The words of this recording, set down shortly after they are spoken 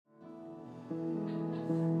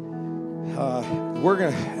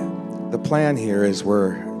The plan here is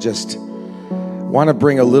we're just want to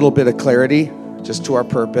bring a little bit of clarity just to our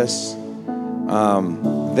purpose.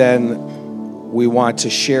 Then we want to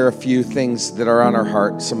share a few things that are on our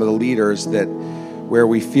heart, some of the leaders where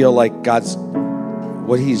we feel like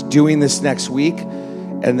what he's doing this next week.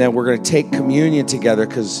 And then we're going to take communion together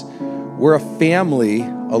because we're a family,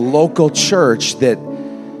 a local church that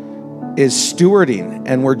is stewarding,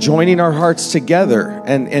 and we're joining our hearts together.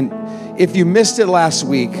 And if you missed it last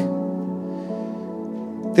week,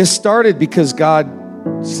 this started because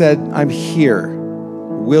God said, I'm here.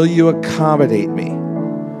 Will you accommodate me?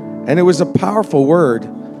 And it was a powerful word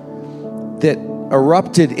that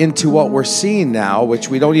erupted into what we're seeing now, which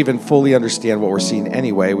we don't even fully understand what we're seeing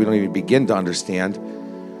anyway. We don't even begin to understand.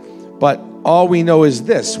 But all we know is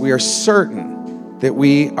this: we are certain that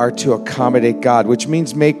we are to accommodate God, which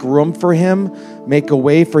means make room for him, make a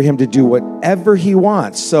way for him to do whatever he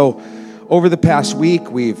wants. So over the past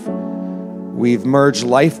week, we've merged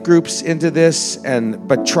life groups into this,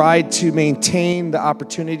 but tried to maintain the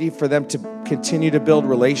opportunity for them to continue to build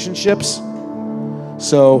relationships.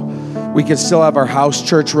 So we can still have our house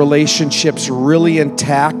church relationships really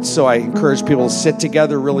intact. So I encourage people to sit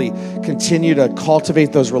together, really continue to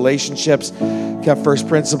cultivate those relationships. Kept First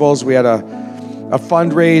Principles. We had a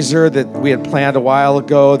fundraiser that we had planned a while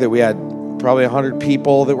ago that we had probably 100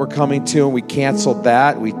 people that were coming to, and we canceled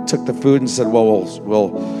that. We took the food and said, well, we'll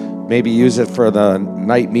maybe use it for the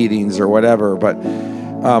night meetings or whatever. But,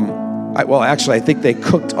 I think they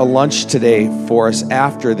cooked a lunch today for us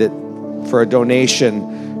after that for a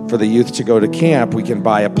donation for the youth to go to camp. We can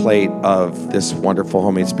buy a plate of this wonderful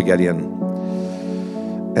homemade spaghetti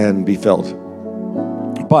and be filled.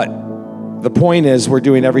 But the point is, we're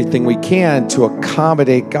doing everything we can to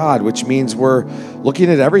accommodate God, which means we're looking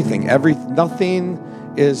at everything. Nothing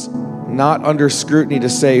is not under scrutiny to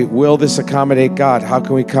say, will this accommodate God? How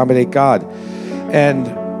can we accommodate God? And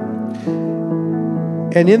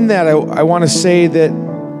in that, I want to say that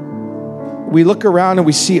we look around and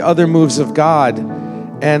we see other moves of God.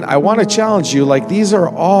 And I want to challenge you, like, these are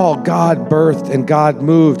all God birthed and God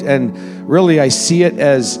moved. And really, I see it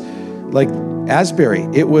as like Asbury.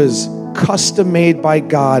 It was custom made by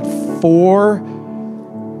God for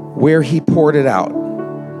where he poured it out,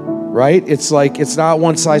 right? It's like, it's not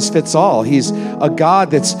one size fits all. He's a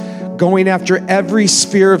God that's going after every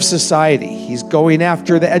sphere of society. He's going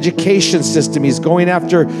after the education system. He's going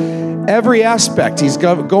after every aspect. He's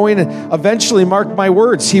going to eventually, mark my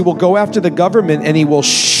words, he will go after the government and he will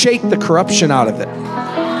shake the corruption out of it.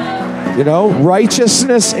 You know,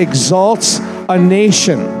 righteousness exalts a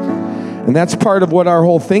nation. And that's part of what our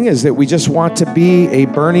whole thing is, that we just want to be a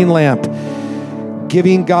burning lamp,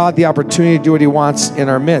 giving God the opportunity to do what he wants in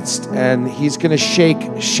our midst. And he's going to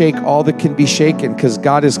shake all that can be shaken, because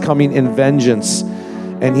God is coming in vengeance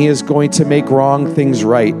and he is going to make wrong things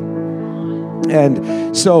right.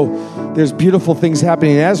 And so there's beautiful things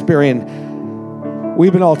happening in Asbury, and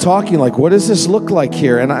we've been all talking like, what does this look like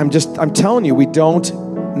here? And I'm telling you, we don't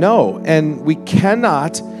know, and we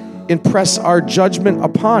cannot impress our judgment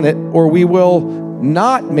upon it, or we will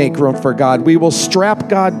not make room for God. We will strap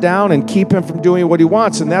God down and keep him from doing what he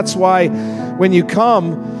wants. And that's why when you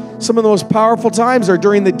come, some of the most powerful times are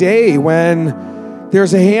during the day when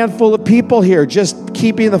there's a handful of people here just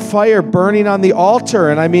keeping the fire burning on the altar.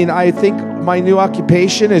 And I think my new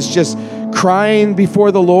occupation is just crying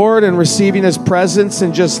before the Lord and receiving his presence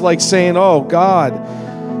and just like saying, oh God,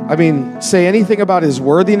 say anything about his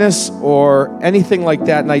worthiness or anything like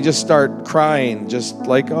that, and I just start crying, just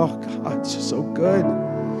like, oh God, it's just so good.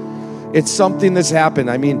 It's something that's happened.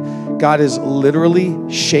 God has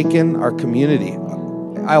literally shaken our community.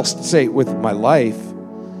 I'll say with my life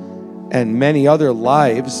and many other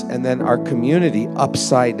lives, and then our community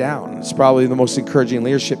upside down. It's probably the most encouraging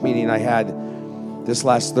leadership meeting I had this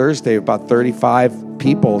last Thursday. About 35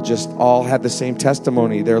 people just all had the same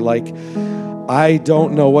testimony. They're like, I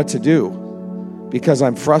don't know what to do because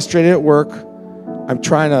I'm frustrated at work. I'm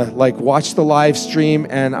trying to watch the live stream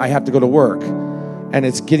and I have to go to work and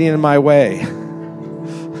it's getting in my way.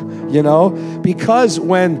 You know, because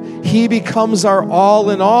when he becomes our all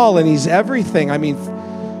in all and he's everything,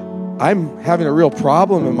 I'm having a real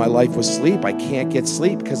problem in my life with sleep. I can't get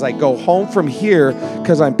sleep because I go home from here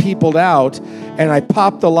because I'm peopled out, and I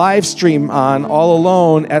pop the live stream on all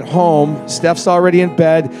alone at home. Steph's already in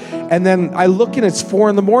bed. And then I look and it's 4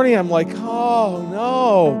 a.m. I'm like, oh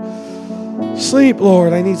no, sleep,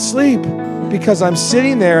 Lord, I need sleep. Because I'm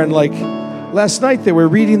sitting there and last night they were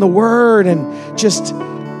reading the word and just,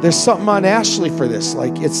 there's something on Ashley for this.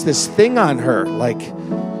 It's this thing on her.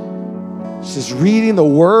 just reading the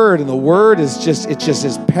word, and the word is just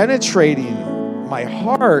is penetrating my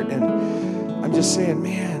heart. And I'm just saying,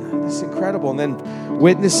 man, this is incredible. And then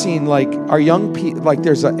witnessing like our young people, like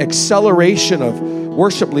there's an acceleration of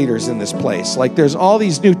worship leaders in this place. Like there's all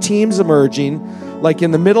these new teams emerging, like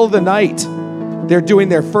in the middle of the night, they're doing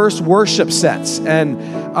their first worship sets. And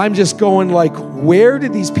I'm just going like, where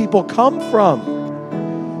did these people come from?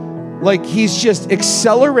 Like he's just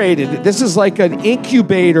accelerated. This is like an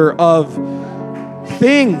incubator of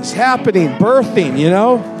things happening, birthing, you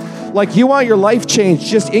know? Like you want your life changed,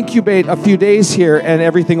 just incubate a few days here and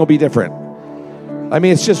everything will be different. I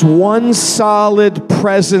mean, it's just one solid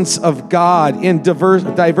presence of God in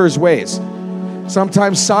diverse ways.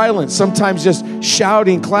 Sometimes silence, sometimes just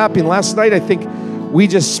shouting, clapping. Last night, I think we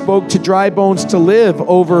just spoke to dry bones to live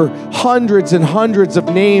over hundreds and hundreds of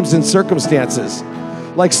names and circumstances.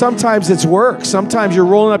 Like sometimes it's work. Sometimes you're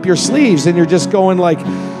rolling up your sleeves and you're just going like,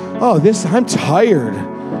 oh, I'm tired.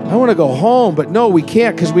 I want to go home. But no, we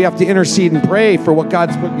can't because we have to intercede and pray for what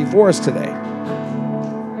God's put before us today.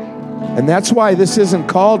 And that's why this isn't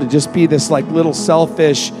called to just be this like little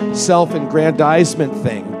selfish self-aggrandizement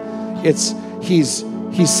thing.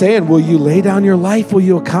 He's saying, will you lay down your life? Will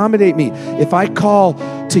you accommodate me? If I call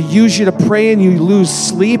to use you to pray and you lose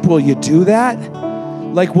sleep, will you do that?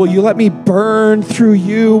 Like, will you let me burn through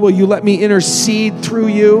you? Will you let me intercede through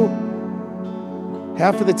you?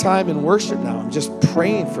 Half of the time in worship now, I'm just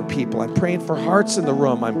praying for people. I'm praying for hearts in the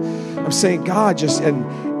room. I'm saying, God, just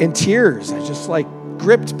in tears. I just like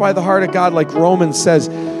gripped by the heart of God, like Romans says,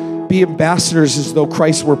 be ambassadors as though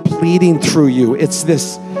Christ were pleading through you. It's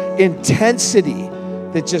this intensity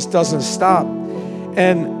that just doesn't stop.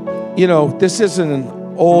 And, you know, this isn't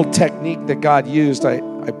an old technique that God used.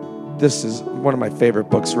 This is one of my favorite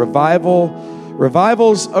books,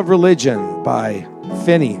 Revivals of Religion by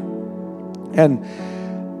Finney. And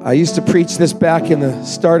I used to preach this back in the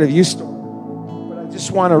start of U-Storm, but I just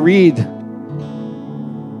want to read,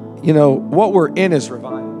 you know, what we're in is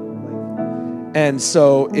revival. And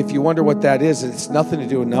so if you wonder what that is, it's nothing to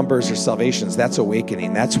do with numbers or salvations. That's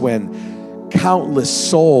awakening. That's when countless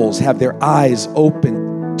souls have their eyes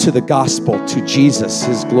open to the gospel, to Jesus,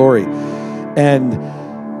 his glory.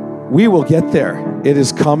 And we will get there. It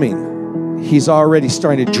is coming. He's already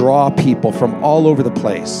starting to draw people from all over the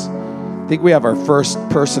place. I think we have our first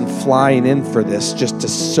person flying in for this just to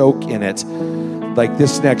soak in it. Like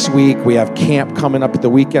this next week, we have camp coming up at the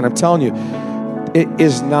weekend. I'm telling you, it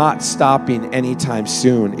is not stopping anytime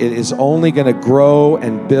soon. It is only going to grow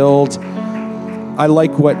and build. I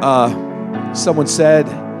like what someone said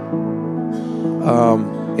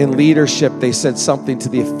in leadership. They said something to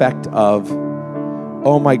the effect of,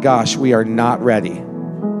 oh my gosh, we are not ready,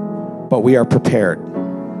 but we are prepared.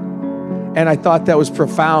 And I thought that was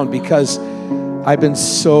profound because I've been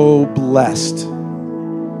so blessed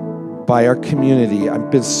by our community. I've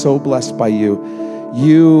been so blessed by you.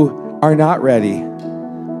 You are not ready,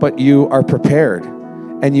 but you are prepared.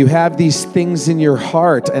 And you have these things in your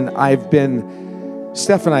heart. And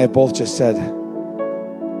Steph and I have both just said,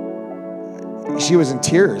 she was in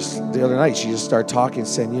tears the other night. She just started talking,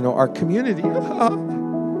 saying, you know, our community,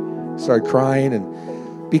 started crying.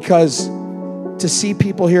 And because to see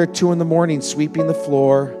people here at 2 a.m. sweeping the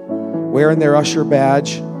floor, wearing their usher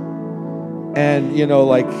badge, and, you know,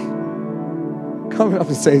 like coming up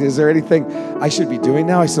and saying, is there anything I should be doing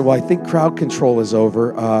now? I said, well, I think crowd control is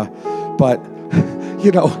over. But,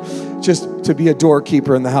 you know, just to be a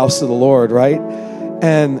doorkeeper in the house of the Lord, right?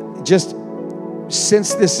 And just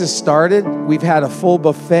since this has started, we've had a full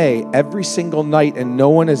buffet every single night, and no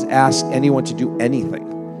one has asked anyone to do anything.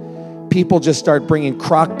 People just start bringing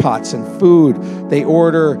crock pots and food. They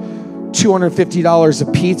order $250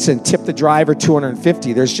 of pizza and tip the driver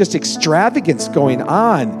 $250. There's just extravagance going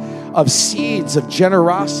on of seeds of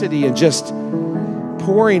generosity and just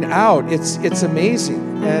pouring out. It's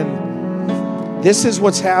amazing. And this is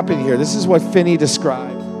what's happening here. This is what Finney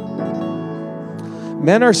described.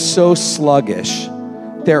 Men are so sluggish.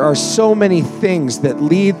 There are so many things that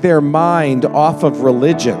lead their mind off of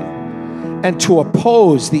religion and to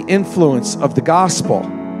oppose the influence of the gospel,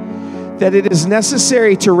 that it is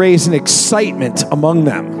necessary to raise an excitement among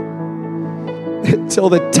them until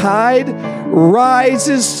the tide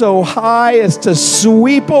rises so high as to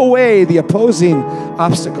sweep away the opposing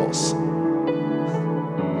obstacles.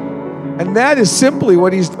 And that is simply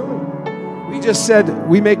what he's doing. We just said,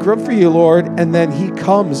 we make room for you, Lord, and then he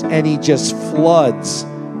comes and he just floods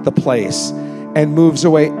the place and moves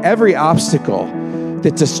away every obstacle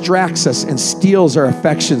that distracts us and steals our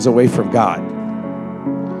affections away from God.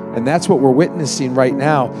 And that's what we're witnessing right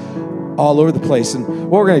now. all over the place. And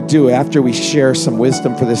what we're going to do after we share some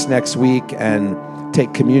wisdom for this next week and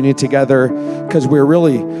take communion together, because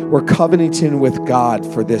we're covenanting with God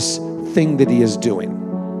for this thing that he is doing,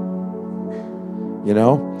 you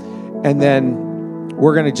know? And then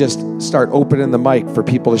we're going to just start opening the mic for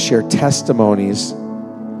people to share testimonies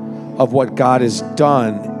of what God has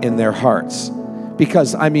done in their hearts.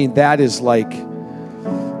 Because, I mean, that is like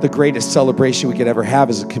the greatest celebration we could ever have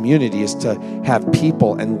as a community, is to have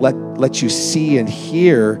people and let you see and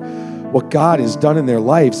hear what God has done in their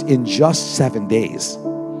lives in just 7 days.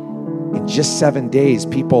 In just 7 days,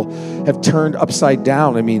 people have turned upside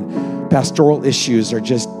down. I mean, pastoral issues are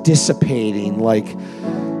just dissipating, like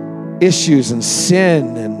issues and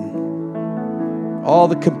sin and all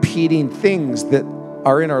the competing things that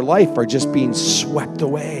are in our life are just being swept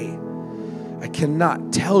away. I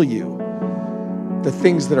cannot tell you the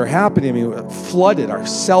things that are happening. I mean, flooded. Our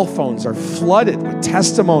cell phones are flooded with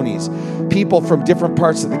testimonies. People from different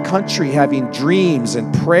parts of the country having dreams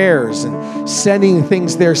and prayers and sending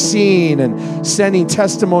things they're seeing and sending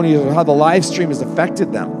testimonies of how the live stream has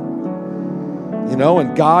affected them. You know,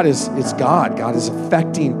 and it's God. God is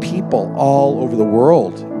affecting people all over the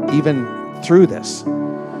world, even through this.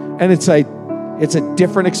 And it's a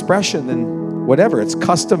different expression than whatever. It's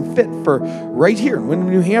custom fit for right here in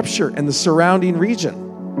Windham, New Hampshire and the surrounding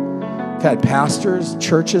region. I've had pastors,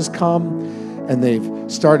 churches come, and they've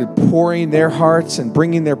started pouring their hearts and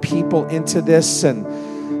bringing their people into this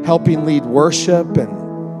and helping lead worship,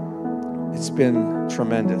 and it's been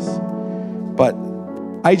tremendous. But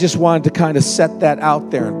I just wanted to kind of set that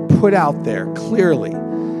out there and put out there clearly,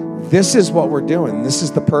 this is what we're doing. This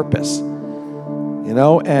is the purpose, you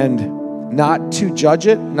know, and not to judge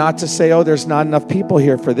it, not to say, oh, there's not enough people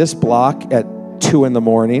here for this block at 2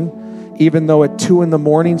 a.m, even though at 2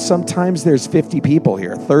 a.m, sometimes there's 50 people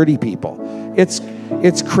here, 30 people.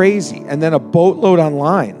 It's crazy. And then a boatload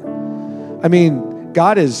online. I mean,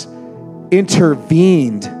 God has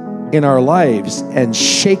intervened in our lives and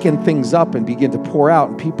shaken things up and begin to pour out.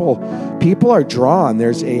 And people are drawn.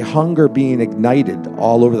 There's a hunger being ignited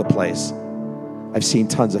all over the place. I've seen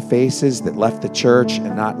tons of faces that left the church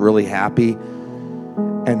and not really happy.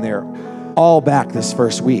 And they're all back this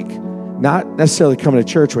first week. Not necessarily coming to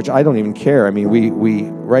church, which I don't even care. I mean, we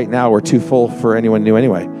right now we're too full for anyone new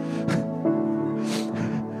anyway.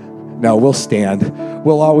 No, we'll stand.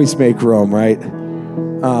 We'll always make room, right?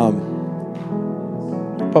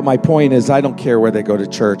 But my point is, I don't care where they go to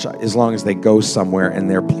church as long as they go somewhere and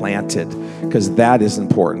they're planted, because that is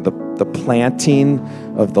important. The planting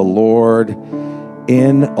of the Lord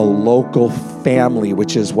in a local family,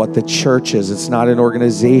 which is what the church is. It's not an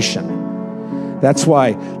organization. That's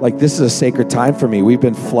why, like, this is a sacred time for me. We've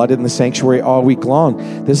been flooded in the sanctuary all week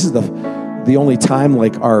long. This is the only time,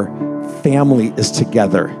 like, our family is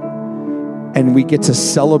together. And we get to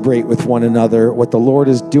celebrate with one another what the Lord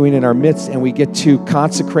is doing in our midst, and we get to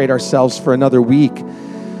consecrate ourselves for another week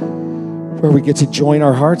where we get to join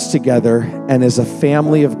our hearts together and as a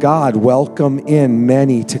family of God, welcome in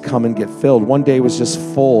many to come and get filled. One day was just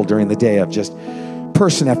full during the day of just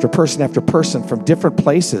person after person after person from different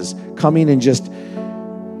places coming and just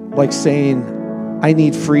like saying, I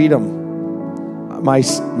need freedom.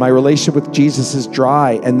 My relationship with Jesus is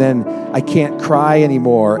dry, and then I can't cry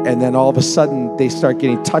anymore. And then all of a sudden they start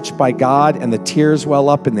getting touched by God and the tears well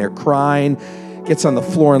up and they're crying, gets on the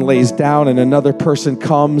floor and lays down, and another person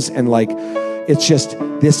comes, and like, it's just,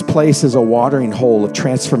 this place is a watering hole of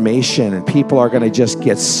transformation, and people are going to just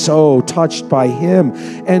get so touched by him,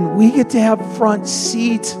 and we get to have front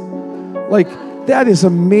seat. Like, that is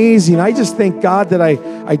amazing. I just thank God that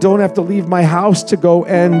I don't have to leave my house to go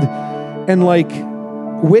and like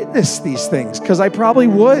witness these things, because I probably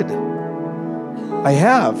would. I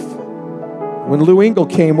have. When Lou Engle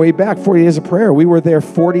came way back, 40 Days of Prayer, we were there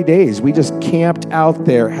 40 days. We just camped out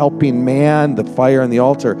there helping man the fire and the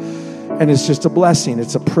altar. And it's just a blessing.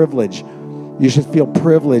 It's a privilege. You should feel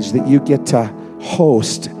privileged that you get to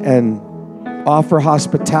host and offer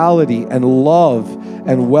hospitality and love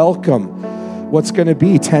and welcome what's going to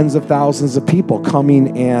be tens of thousands of people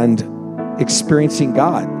coming and experiencing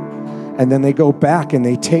God. And then they go back and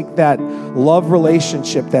they take that love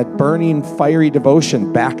relationship, that burning, fiery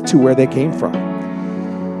devotion back to where they came from.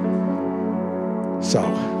 So,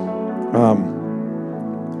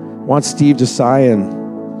 want Steve, Josiah,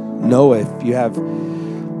 and Noah,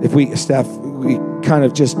 if we kind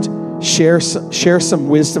of just share some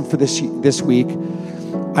wisdom for this week.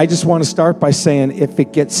 I just want to start by saying, if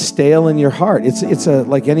it gets stale in your heart, it's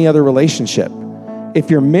like any other relationship. If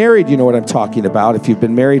you're married, you know what I'm talking about. If you've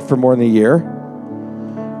been married for more than a year,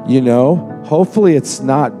 you know, hopefully it's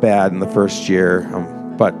not bad in the first year.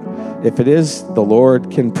 But If it is, the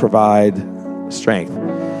Lord can provide strength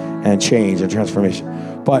and change and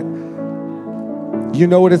transformation. But you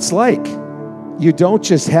know what it's like. You don't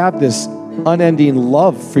just have this unending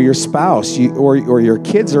love for your spouse or your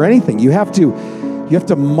kids or anything. You have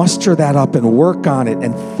to muster that up and work on it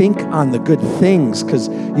and think on the good things, because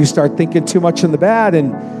you start thinking too much on the bad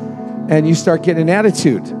and you start getting an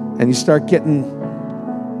attitude and you start getting,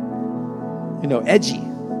 edgy,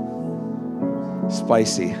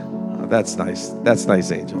 spicy. Oh, that's nice. That's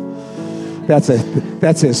nice, Angel. That's a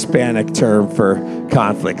Hispanic term for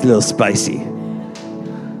conflict, a little spicy.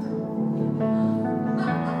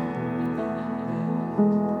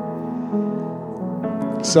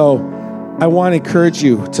 So I want to encourage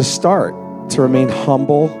you to start, to remain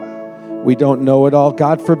humble. We don't know it all.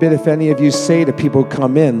 God forbid if any of you say to people who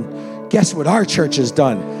come in, guess what our church has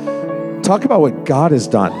done? Talk about what God has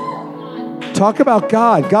done. Talk about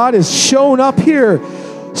God. God has shown up here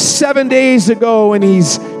 7 days ago, and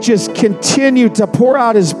he's just continued to pour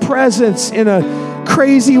out his presence in a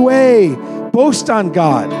crazy way. Boast on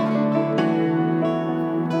God.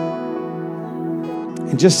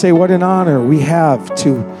 And just say, what an honor we have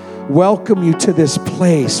to welcome you to this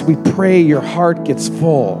place. We pray your heart gets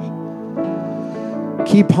full.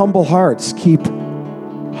 Keep humble hearts. Keep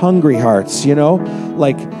hungry hearts,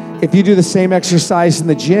 Like, if you do the same exercise in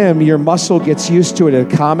the gym, your muscle gets used to it.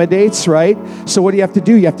 It accommodates, right? So what do you have to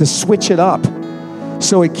do? You have to switch it up.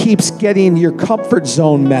 So it keeps getting your comfort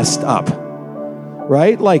zone messed up,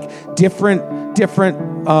 right? Like different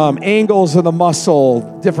angles of the muscle,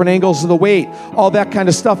 different angles of the weight, all that kind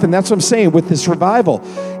of stuff. And that's what I'm saying with this revival.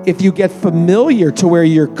 If you get familiar to where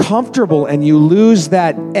you're comfortable and you lose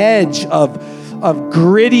that edge of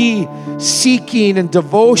gritty seeking and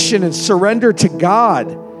devotion and surrender to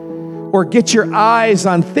God, or get your eyes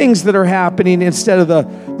on things that are happening instead of the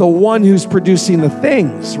one who's producing the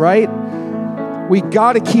things, right? We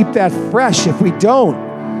got to keep that fresh. If we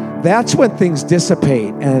don't, that's when things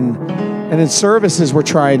dissipate. And in services, we're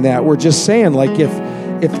trying that. We're just saying, like, if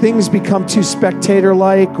things become too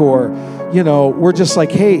spectator-like, or, we're just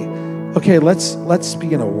like, hey, okay, let's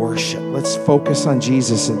begin to worship. Let's focus on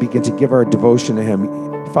Jesus and begin to give our devotion to him.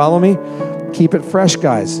 Follow me? Keep it fresh,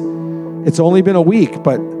 guys. It's only been a week,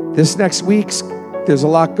 but this next week's, there's a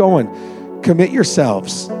lot going. Commit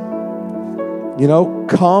yourselves.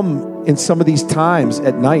 Come in some of these times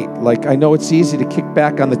at night. Like, I know it's easy to kick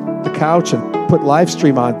back on the couch and put live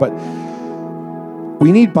stream on, but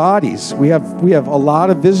we need bodies. We have a lot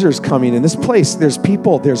of visitors coming in this place. There's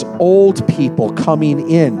old people coming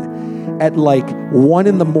in at like 1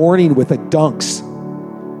 a.m. with a dunks.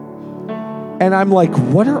 And I'm like,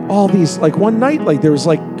 what are all these? Like one night, like there was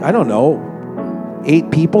like, I don't know,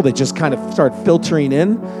 8 people that just kind of start filtering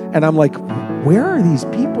in. And I'm like, where are these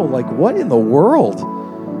people? Like, what in the world?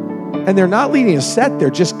 And they're not leading a set.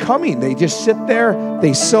 They're just coming. They just sit there,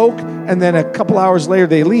 they soak, and then a couple hours later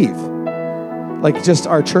they leave. Like, just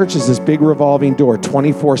our church is this big revolving door,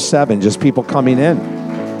 24/7, just people coming in.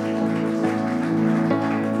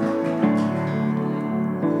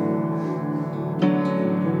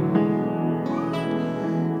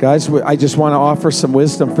 Guys, I just want to offer some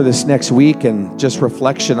wisdom for this next week and just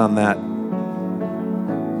reflection on that.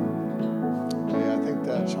 Yeah, I think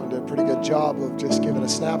that Shawn did a pretty good job of just giving a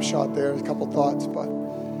snapshot there, a couple thoughts. But,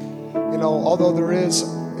 although there is,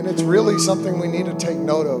 and it's really something we need to take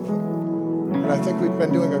note of, and I think we've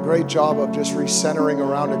been doing a great job of just recentering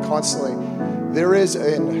around it constantly, there is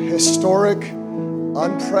an historic,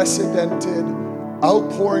 unprecedented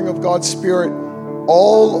outpouring of God's Spirit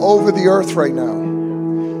all over the earth right now.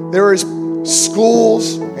 There is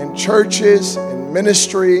schools and churches and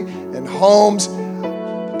ministry and homes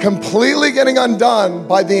completely getting undone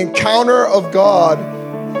by the encounter of God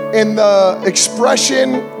in the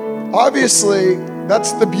expression. Obviously,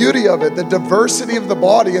 that's the beauty of it, the diversity of the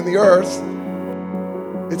body in the earth.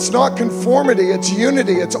 It's not conformity, it's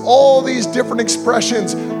unity. It's all these different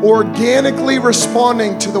expressions organically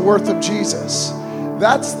responding to the worth of Jesus.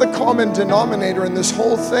 That's the common denominator in this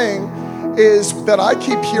whole thing, is that I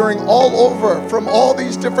keep hearing all over from all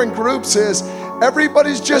these different groups is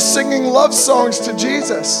everybody's just singing love songs to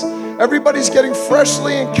Jesus. Everybody's getting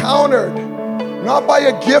freshly encountered, not by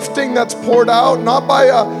a gifting that's poured out, not by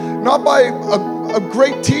a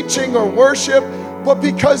great teaching or worship, but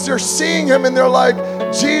because they're seeing him and they're like,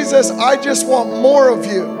 Jesus, I just want more of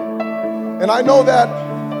you. And I know that,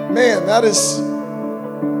 man, that is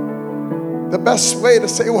the best way to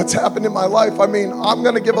say what's happened in my life. I mean, I'm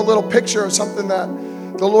going to give a little picture of something that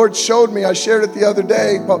the Lord showed me. I shared it the other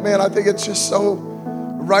day, but man, I think it's just so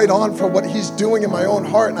right on for what he's doing in my own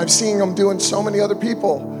heart. And I've seen him doing so many other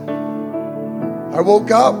people. I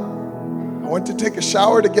woke up went to take a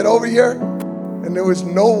shower to get over here, and there was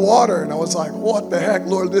no water. And I was like, what the heck,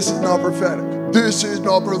 Lord, this is not prophetic. This is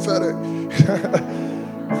not prophetic.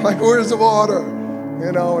 Like, where's the water?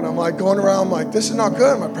 You know, and I'm like going around, I'm like, this is not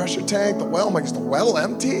good. My pressure tank, the well, I'm like, is the well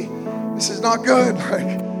empty? This is not good.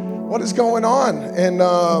 Like, what is going on? And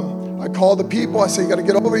I called the people. I said, you got to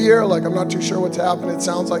get over here. Like, I'm not too sure what's happening. It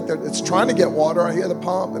sounds like it's trying to get water. I hear the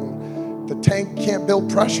pump, and the tank can't build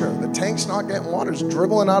pressure. The tank's not getting water. It's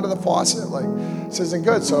dribbling out of the faucet. Like, this isn't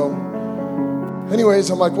good. So anyways,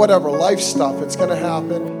 I'm like, whatever, life stuff. It's going to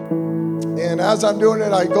happen. And as I'm doing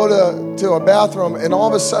it, I go to a bathroom, and all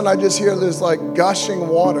of a sudden I just hear this like gushing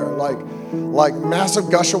water, like massive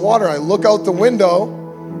gush of water. I look out the window,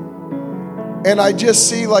 and I just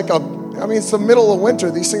see it's the middle of winter.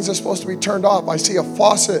 These things are supposed to be turned off. I see a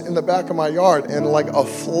faucet in the back of my yard and like a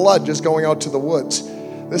flood just going out to the woods.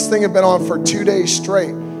 This thing had been on for 2 days straight,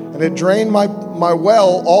 and it drained my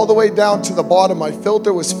well all the way down to the bottom. My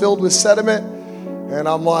filter was filled with sediment, and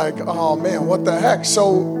I'm like, oh man, what the heck?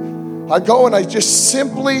 So I go and I just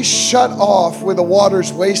simply shut off where the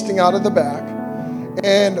water's wasting out of the back,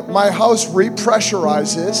 and my house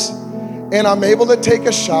repressurizes, and I'm able to take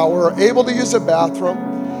a shower, able to use a bathroom.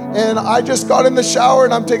 And I just got in the shower,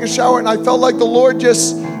 and I'm taking a shower, and I felt like the Lord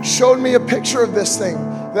just showed me a picture of this thing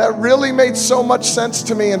that really made so much sense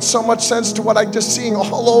to me, and so much sense to what I just seeing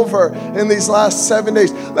all over in these last 7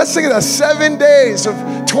 days. Let's think of that, 7 days of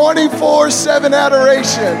 24/7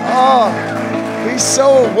 adoration. Oh, he's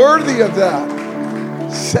so worthy of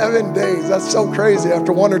that. 7 days, that's so crazy.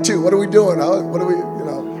 After 1 or 2, what are we doing? What are we,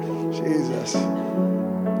 Jesus.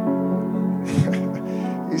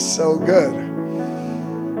 He's so good.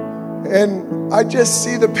 And I just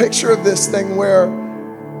see the picture of this thing where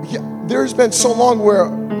there's been so long where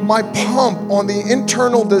my pump on the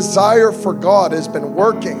internal desire for God has been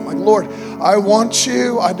working. Like, Lord, I want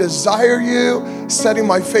you, I desire you, setting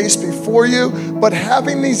my face before you, but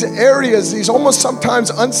having these areas, these almost sometimes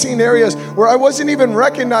unseen areas where I wasn't even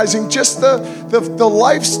recognizing just the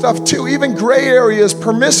life stuff too, even gray areas,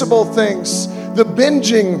 permissible things, the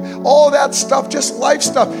binging, all that stuff, just life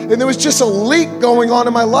stuff. And there was just a leak going on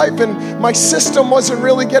in my life, and my system wasn't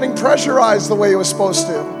really getting pressurized the way it was supposed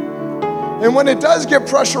to. And when it does get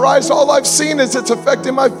pressurized, all I've seen is it's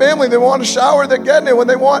affecting my family. They want a shower, they're getting it. When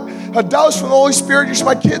they want a douse from the Holy Spirit,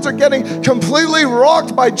 my kids are getting completely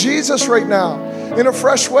rocked by Jesus right now in a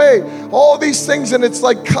fresh way. All these things, and it's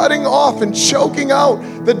like cutting off and choking out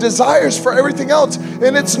the desires for everything else.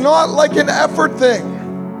 And it's not like an effort thing.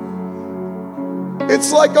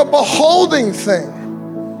 It's like a beholding thing.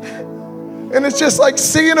 And it's just like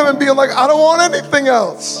seeing them and being like, I don't want anything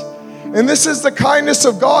else. And this is the kindness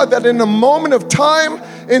of God, that in a moment of time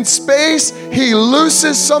and space, he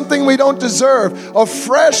looses something we don't deserve, a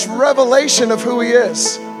fresh revelation of who he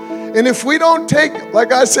is. And if we don't take,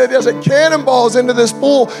 like I said, there's a cannonballs into this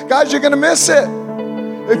pool, guys, you're going to miss it.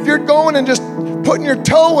 If you're going and just putting your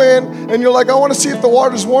toe in and you're like, I want to see if the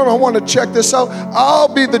water's warm, I want to check this out,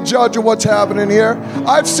 I'll be the judge of what's happening here.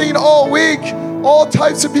 I've seen all week all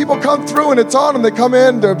types of people come through, and it's on them. They come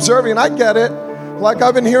in, they're observing, and I get it. Like,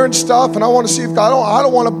 I've been hearing stuff, and I want to see if God, I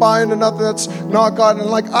don't want to buy into nothing that's not God. And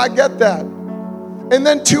like, I get that. And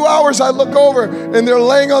then 2 hours, I look over, and they're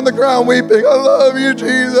laying on the ground weeping. I love you,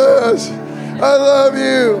 Jesus. I love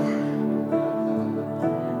you.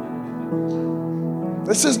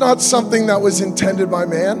 This is not something that was intended by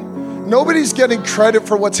man. Nobody's getting credit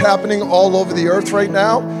for what's happening all over the earth right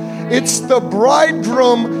now. It's the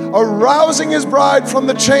bridegroom arousing his bride from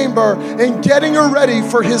the chamber and getting her ready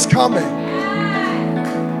for his coming.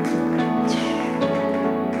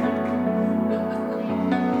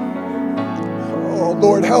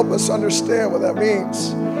 Lord, help us understand what that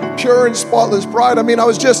means. Pure and spotless bride. I mean, I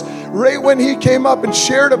was just, right when he came up and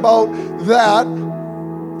shared about that,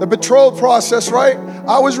 the betrothal process, right?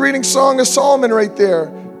 I was reading Song of Solomon right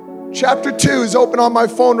there. Chapter 2 is open on my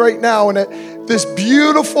phone right now, and this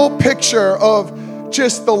beautiful picture of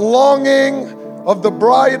just the longing of the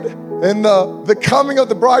bride and the coming of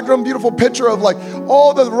the bridegroom. Beautiful picture of like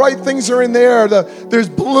all the right things are in there. There's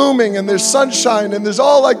blooming, and there's sunshine, and there's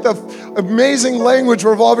all like the amazing language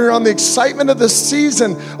revolving around the excitement of the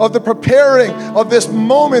season, of the preparing of this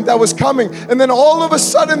moment that was coming. And then all of a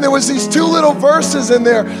sudden there was these 2 little verses in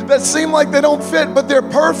there that seem like they don't fit, but they're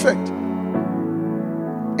perfect.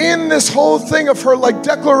 In this whole thing of her like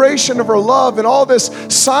declaration of her love and all this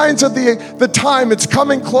signs of the time, it's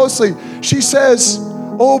coming closely. She says,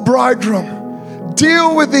 "Oh bridegroom,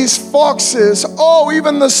 deal with these foxes, oh,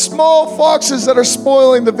 even the small foxes that are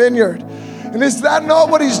spoiling the vineyard." And is that not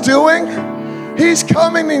what he's doing? He's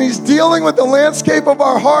coming and he's dealing with the landscape of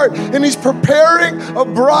our heart, and he's preparing a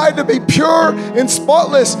bride to be pure and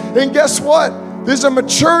spotless. And guess what? There's a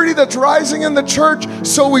maturity that's rising in the church,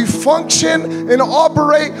 so we function and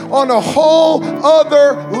operate on a whole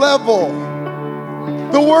other level.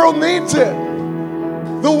 The world needs it.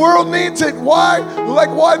 The world needs it. Why?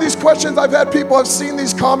 Why these questions? I've seen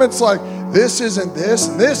these comments like, this isn't this,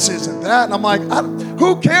 and this isn't that. And I'm like,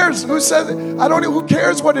 who cares? Who says it? Who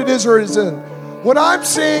cares what it is or isn't? What I'm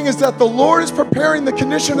seeing is that the Lord is preparing the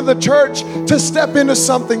condition of the church to step into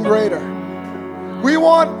something greater. We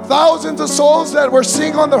want thousands of souls that we're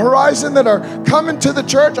seeing on the horizon that are coming to the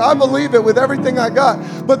church. I believe it with everything I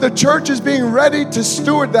got. But the church is being ready to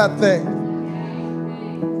steward that thing.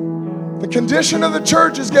 The condition of the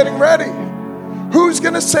church is getting ready. Who's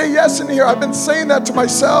going to say yes in here? I've been saying that to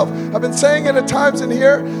myself. I've been saying it at times in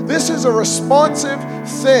here. This is a responsive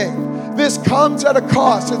thing. This comes at a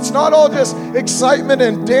cost. It's not all just excitement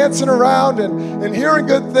and dancing around and hearing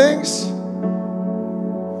good things.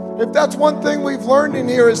 If that's one thing we've learned in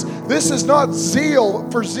here, is this is not zeal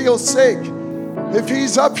for zeal's sake. If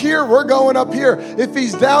he's up here, we're going up here. If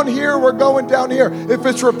he's down here, we're going down here. If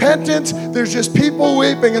it's repentance, there's just people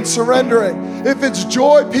weeping and surrendering. If it's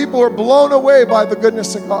joy, people are blown away by the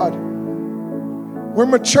goodness of God. We're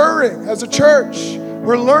maturing as a church.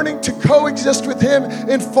 We're learning to coexist with him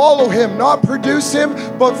and follow him. Not produce him,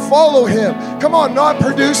 but follow him. Come on, not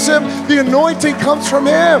produce him. The anointing comes from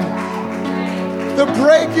him. The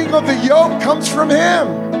breaking of the yoke comes from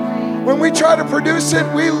him. When we try to produce it,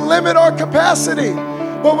 we limit our capacity.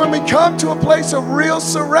 But when we come to a place of real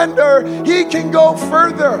surrender, he can go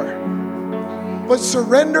further. But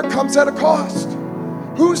surrender comes at a cost.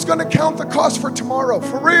 Who's going to count the cost for tomorrow?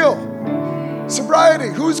 For real. Sobriety.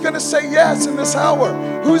 Who's going to say yes in this hour?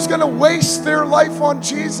 Who's going to waste their life on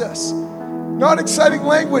Jesus? Not exciting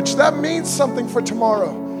language. That means something for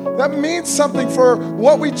tomorrow. That means something for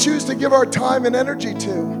what we choose to give our time and energy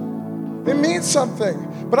to. It means something.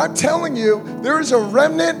 But I'm telling you, there is a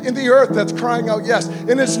remnant in the earth that's crying out yes.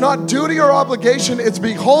 And it's not duty or obligation. It's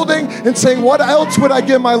beholding and saying, what else would I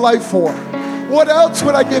give my life for? What else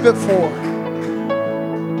would I give it for?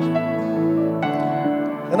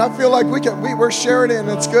 And I feel like we're sharing it and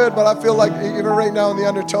it's good, but I feel like even right now in the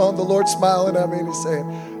undertone, the Lord's smiling at me and he's saying,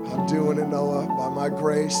 I'm doing it, Noah. By my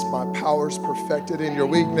grace, my power's perfected in your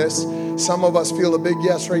weakness. Some of us feel a big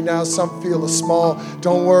yes right now. Some feel a small.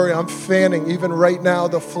 Don't worry, I'm fanning even right now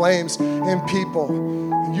the flames in people.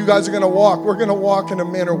 You guys are going to walk. We're going to walk in a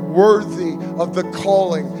manner worthy of the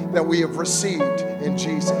calling that we have received in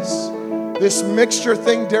Jesus. This mixture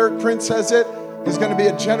thing, Derek Prince says it, is going to be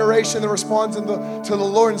a generation that responds to the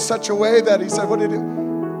Lord in such a way that he said, what did it? I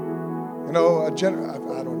don't know.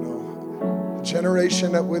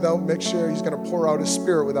 Generation that without mixture, he's going to pour out his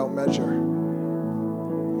spirit without measure.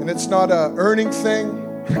 And it's not a earning thing.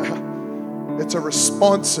 It's a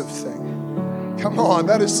responsive thing. Come on,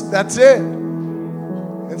 that's it.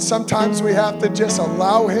 And sometimes we have to just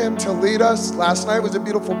allow him to lead us. Last night was a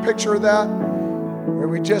beautiful picture of that, where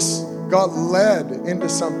we just got led into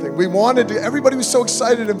something. We wanted to, everybody was so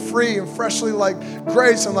excited and free and freshly like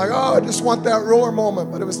grace. I'm like, oh, I just want that roar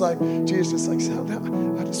moment. But it was like, Jesus, like, settle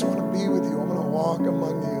down. I just want to be with you. I'm going to walk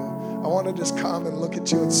among you. I want to just come and look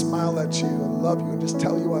at you and smile at you and love you and just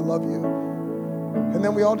tell you I love you. And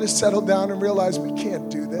then we all just settled down and realized we can't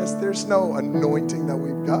do this. There's no anointing that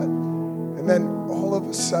we've got. And then all of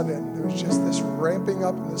a sudden, there was just this ramping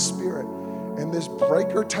up in the spirit and this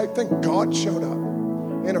breaker type thing. God showed up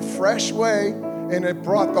in a fresh way, and it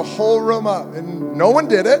brought the whole room up. And no one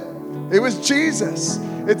did it. It was Jesus.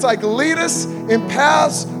 It's like, lead us in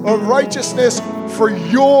paths of righteousness for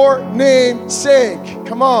your name's sake.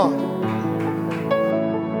 Come on.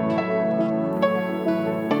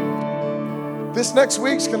 This next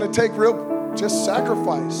week's going to take real just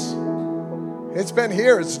sacrifice. It's been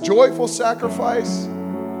here. It's joyful sacrifice.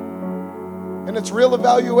 And it's real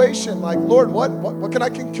evaluation. Like, Lord, what can I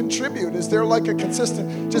contribute? Is there like a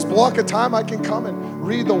consistent, just block of time I can come and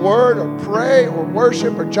read the word or pray or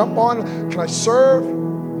worship or jump on? Can I serve?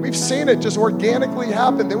 We've seen it just organically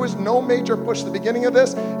happen. There was no major push at the beginning of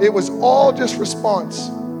this. It was all just response.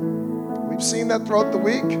 We've seen that throughout the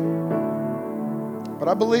week. But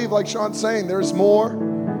I believe, like Shawn's saying, there's more.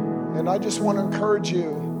 And I just want to encourage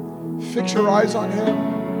you, fix your eyes on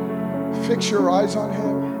him. Fix your eyes on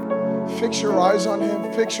him. Fix your eyes on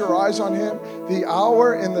him. Fix your eyes on him. The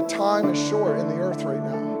hour and the time is short in the earth right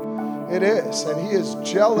now. It is. And he is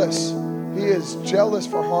jealous. He is jealous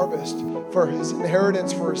for harvest, for his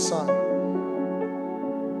inheritance, for his son.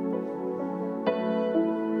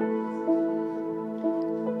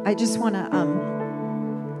 I just want to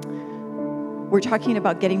we're talking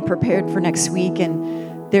about getting prepared for next week,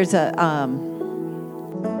 and there's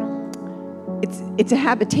it's a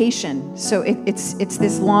habitation. So it's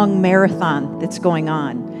this long marathon that's going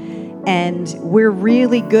on, and we're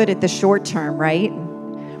really good at the short term, right?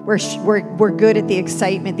 We're good at the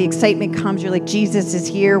excitement. The excitement comes. You're like, Jesus is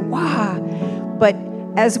here. Wow. But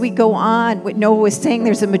as we go on, what Noah was saying,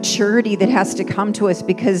 there's a maturity that has to come to us,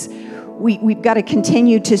 because we've got to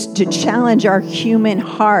continue to challenge our human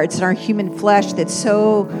hearts and our human flesh that's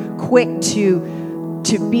so quick to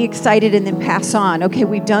be excited and then pass on. Okay,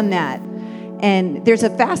 we've done that. And there's a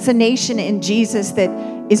fascination in Jesus that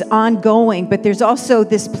is ongoing, but there's also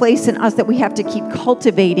this place in us that we have to keep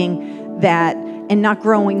cultivating that and not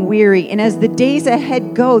growing weary. And as the days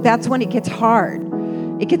ahead go, that's when it gets hard.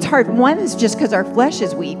 It gets hard. One is just because our flesh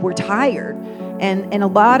is weak. We're tired. And a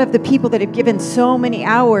lot of the people that have given so many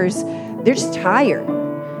hours, they're just tired.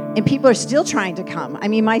 And people are still trying to come. I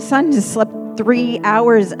mean, my son just slept 3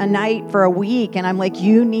 hours a night for a week. And I'm like,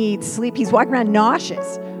 you need sleep. He's walking around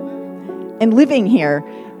nauseous and living here.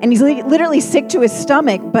 And he's literally sick to his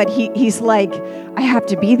stomach. But he's like, I have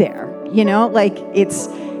to be there. You know, like it's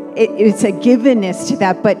a givenness to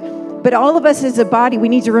that. But all of us as a body, we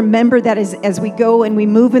need to remember that as we go and we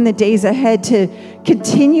move in the days ahead, to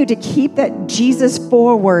continue to keep that Jesus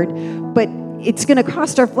forward. But it's going to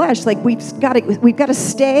cost our flesh. Like we've got to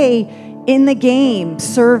stay in the game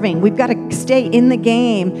serving. We've got to stay in the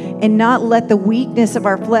game and not let the weakness of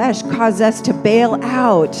our flesh cause us to bail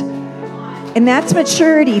out. And that's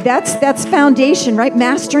maturity. That's foundation, right?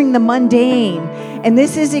 Mastering the mundane. And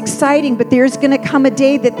this is exciting, but there's going to come a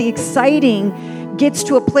day that the exciting gets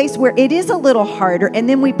to a place where it is a little harder, and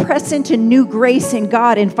then we press into new grace in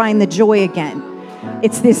God and find the joy again.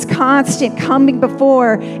 It's this constant coming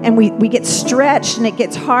before, and we get stretched and it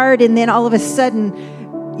gets hard, and then all of a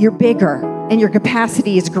sudden you're bigger and your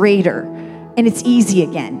capacity is greater and it's easy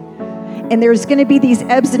again. And there's going to be these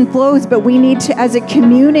ebbs and flows, but we need to, as a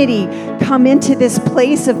community, come into this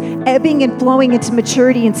place of ebbing and flowing into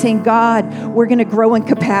maturity and saying, God, we're going to grow in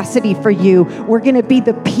capacity for you. We're going to be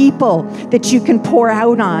the people that you can pour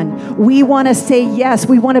out on. We want to say yes.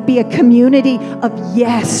 We want to be a community of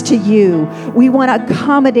yes to you. We want to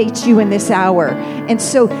accommodate you in this hour. And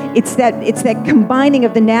so it's that combining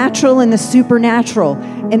of the natural and the supernatural.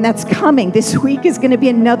 And that's coming. This week is going to be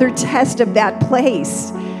another test of that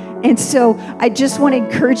place. And so I just want to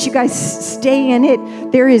encourage you guys, stay in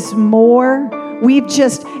it. There is more.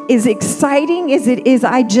 As exciting as it is,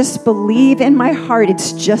 I just believe in my heart,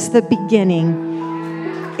 it's just the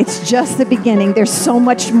beginning. It's just the beginning. There's so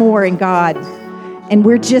much more in God. And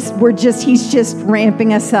he's just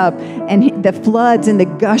ramping us up. And the floods and the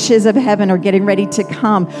gushes of heaven are getting ready to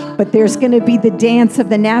come. But there's going to be the dance of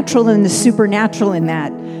the natural and the supernatural in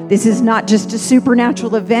that. This is not just a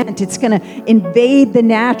supernatural event. It's going to invade the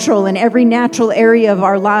natural in every natural area of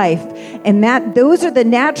our life. And those are the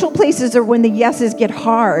natural places are when the yeses get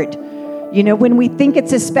hard. You know, when we think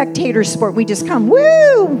it's a spectator sport, we just come,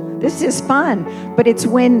 woo, this is fun. But it's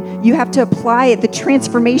when you have to apply it, the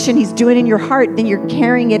transformation he's doing in your heart, then you're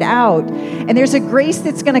carrying it out. And there's a grace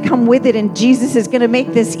that's going to come with it, and Jesus is going to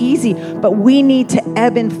make this easy. But we need to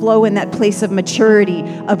ebb and flow in that place of maturity,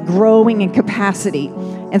 of growing in capacity.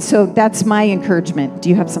 And so that's my encouragement. Do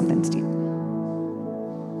you have something, Steve?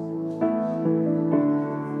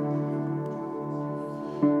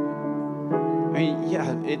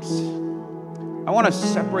 I want to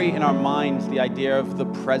separate in our minds the idea of the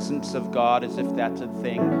presence of God as if that's a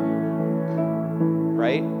thing,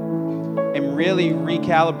 right? And really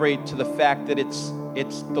recalibrate to the fact that it's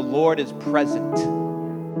the Lord is present.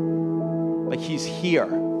 Like he's here.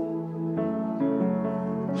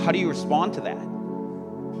 How do you respond to that?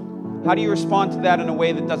 How do you respond to that in a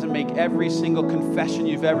way that doesn't make every single confession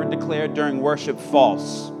you've ever declared during worship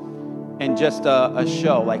false and just a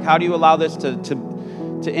show? Like, how do you allow this to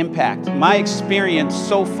impact? My experience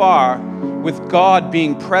so far with God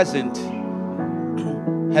being present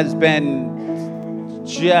has been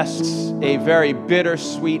just a very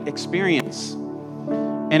bittersweet experience.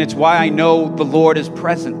 And it's why I know the Lord is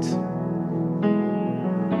present.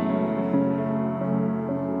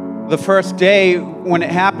 The first day when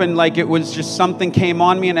it happened, like it was just something came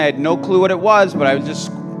on me and I had no clue what it was, but I was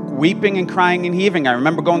just weeping and crying and heaving. I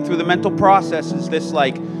remember going through the mental process. Is this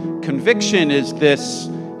like conviction? Is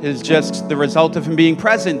just the result of him being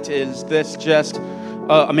present? Is this just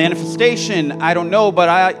a manifestation? I don't know, but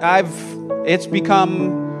it's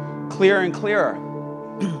become clearer and clearer.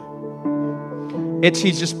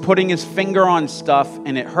 He's just putting his finger on stuff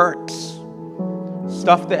and it hurts.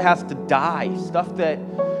 Stuff that has to die. Stuff that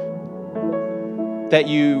that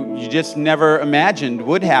you just never imagined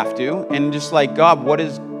would have to. And just like, God, what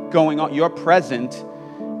is going on? You're present.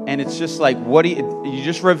 And it's just like, you're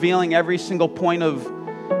just revealing every single point of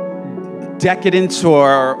decadence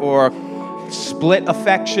or split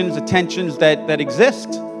affections, attentions that exist.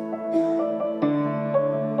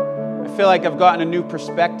 I feel like I've gotten a new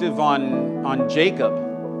perspective on Jacob.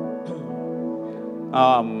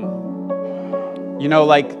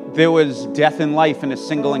 Like there was death and life in a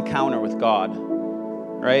single encounter with God,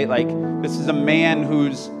 right? Like this is a man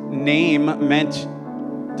whose name meant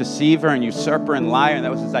deceiver and usurper and liar, and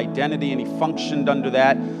that was his identity, and he functioned under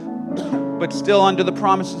that, but still under the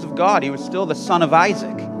promises of God. He was still the son of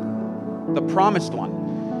Isaac, the promised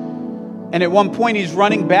one. And at one point, he's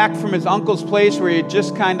running back from his uncle's place where he had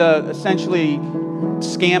just kind of essentially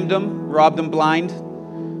scammed him, robbed him blind.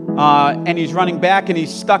 And he's running back, and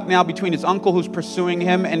he's stuck now between his uncle who's pursuing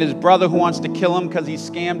him and his brother who wants to kill him because he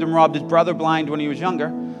scammed and robbed his brother blind when he was younger.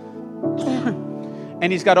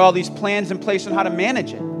 And he's got all these plans in place on how to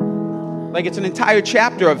manage it. Like it's an entire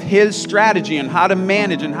chapter of his strategy on how to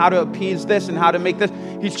manage and how to appease this and how to make this.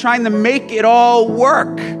 He's trying to make it all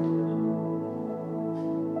work.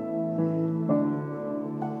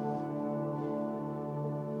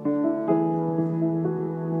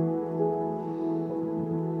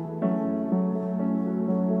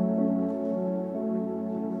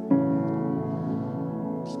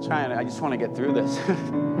 I just want to get through this.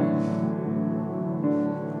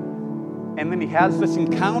 And then he has this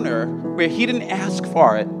encounter where he didn't ask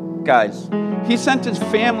for it, guys. He sent his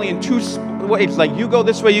family in two ways. Like, you go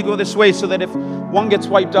this way, you go this way, so that if one gets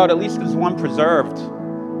wiped out, at least there's one preserved.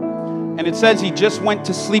 And it says he just went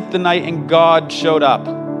to sleep the night and God showed up.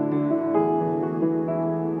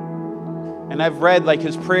 And I've read, like,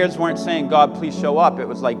 his prayers weren't saying, God, please show up. It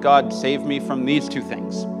was like, God, save me from these two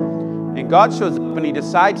things. And God shows up and he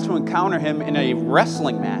decides to encounter him in a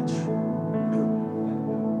wrestling match.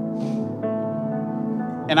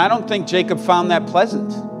 And I don't think Jacob found that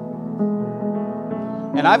pleasant.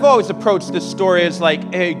 And I've always approached this story as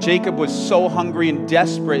like, hey, Jacob was so hungry and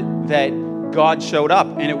desperate that God showed up.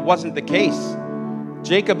 And it wasn't the case.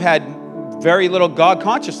 Jacob had very little God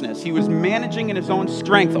consciousness. He was managing in his own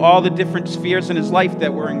strength all the different spheres in his life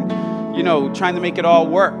that were, trying to make it all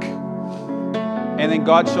work. And then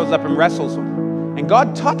God shows up and wrestles him. And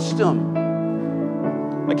God touched him.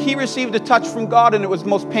 Like he received a touch from God, and it was the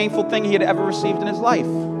most painful thing he had ever received in his life.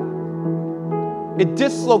 It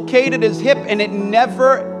dislocated his hip, and it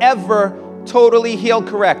never, ever totally healed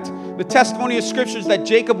correct. The testimony of Scripture is that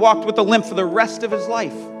Jacob walked with a limp for the rest of his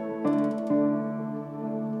life.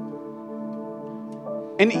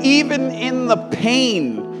 And even in the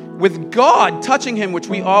pain, with God touching him, which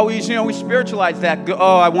we always, we spiritualize that.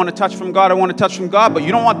 Oh, I want a touch from God. I want a touch from God. But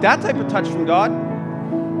you don't want that type of touch from God.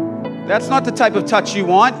 That's not the type of touch you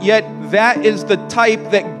want. Yet that is the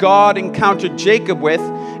type that God encountered Jacob with.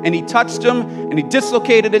 And he touched him and he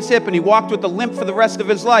dislocated his hip and he walked with a limp for the rest of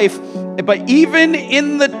his life. But even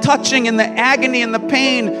in the touching and the agony and the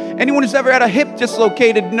pain, anyone who's ever had a hip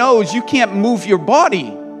dislocated knows you can't move your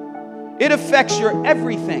body. It affects your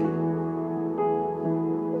everything.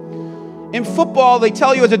 In football, they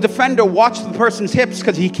tell you as a defender, watch the person's hips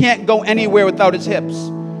because he can't go anywhere without his hips.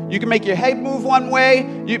 You can make your head move one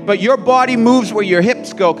way, but your body moves where your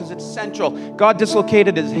hips go because it's central. God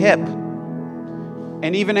dislocated his hip.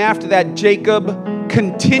 And even after that, Jacob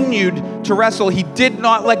continued to wrestle. He did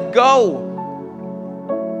not let go.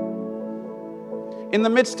 In the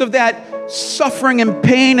midst of that suffering and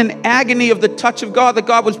pain and agony of the touch of God that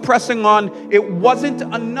God was pressing on, it wasn't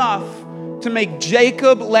enough to make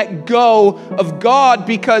Jacob let go of God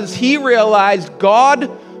because he realized God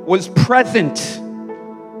was present.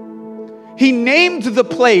 He named the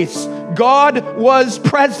place, God was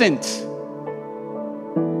present.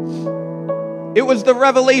 It was the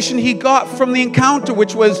revelation he got from the encounter,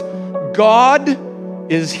 which was God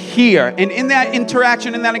is here. And in that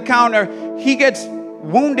interaction, in that encounter, he gets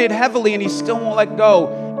wounded heavily and he still won't let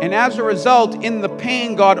go. And as a result, in the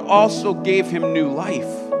pain, God also gave him new life.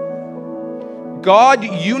 God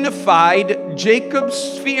unified Jacob's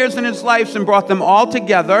spheres in his life and brought them all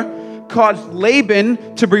together, caused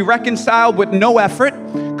Laban to be reconciled with no effort,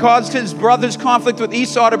 caused his brother's conflict with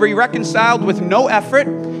Esau to be reconciled with no effort,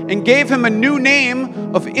 and gave him a new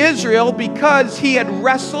name of Israel because he had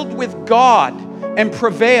wrestled with God and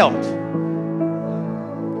prevailed.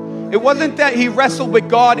 It wasn't that he wrestled with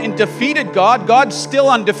God and defeated God. God's still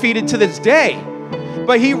undefeated to this day.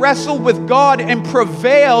 But he wrestled with God and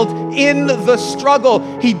prevailed in the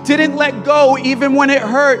struggle. He didn't let go even when it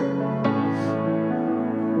hurt.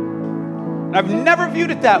 I've never viewed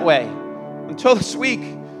it that way until this week.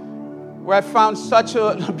 where I found such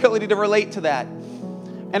an ability to relate to that.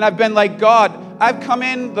 And I've been like, God, I've come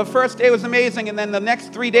in, the first day was amazing, and then the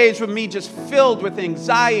next 3 days were me just filled with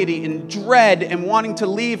anxiety and dread and wanting to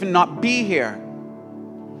leave and not be here.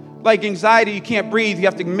 Like anxiety, you can't breathe. You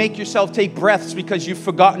have to make yourself take breaths because you've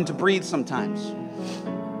forgotten to breathe sometimes.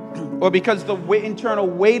 Or because the internal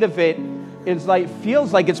weight of it is like,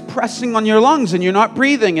 feels like it's pressing on your lungs and you're not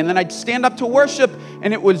breathing. And then I'd stand up to worship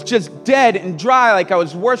and it was just dead and dry, like I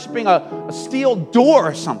was worshiping a steel door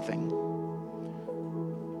or something.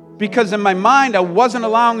 Because in my mind, I wasn't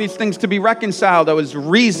allowing these things to be reconciled. I was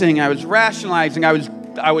reasoning, I was rationalizing, I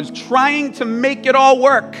was trying to make it all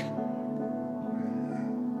work.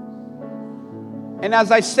 And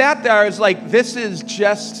as I sat there, I was like, this is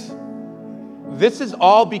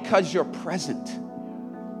all because you're present.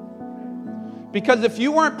 Because if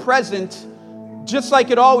you weren't present, just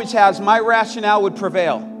like it always has, my rationale would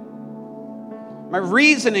prevail. My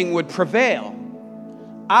reasoning would prevail.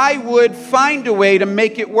 I would find a way to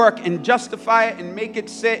make it work and justify it and make it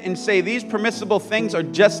sit and say these permissible things are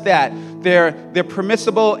just that. They're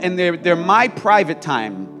permissible and they're my private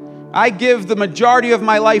time. I give the majority of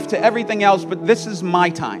my life to everything else, but this is my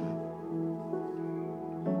time.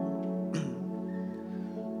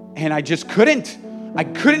 And I just couldn't. I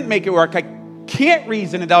couldn't make it work. I can't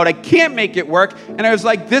reason it out. I can't make it work. And I was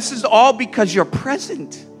like, this is all because you're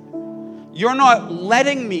present. You're not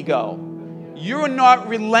letting me go. You're not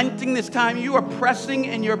relenting this time. You are pressing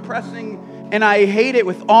and you're pressing. And I hate it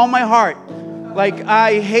with all my heart. Like,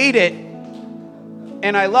 I hate it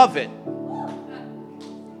and I love it.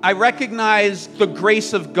 I recognize the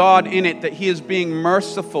grace of God in it, that He is being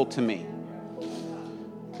merciful to me.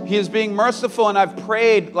 He is being merciful, and I've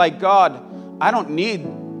prayed like, God, I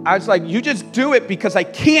was like, you just do it because I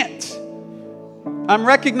can't. I'm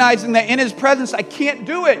recognizing that in His presence, I can't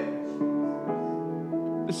do it.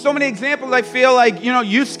 There's so many examples I feel like,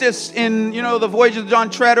 Eustace in, the Voyage of John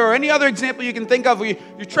Treader, or any other example you can think of where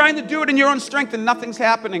you're trying to do it in your own strength and nothing's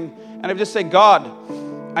happening. And I've just said, God,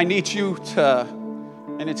 I need you to,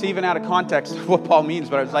 and it's even out of context of what Paul means,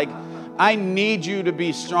 but I was like, I need you to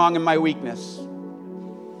be strong in my weakness.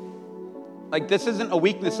 Like, this isn't a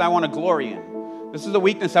weakness I want to glory in. This is a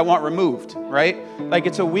weakness I want removed, right? Like,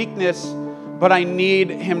 it's a weakness, but I need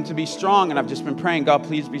Him to be strong. And I've just been praying, God,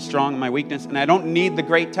 please be strong in my weakness. And I don't need the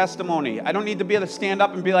great testimony. I don't need to be able to stand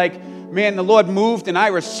up and be like, man, the Lord moved and I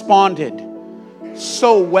responded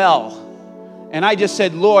so well. And I just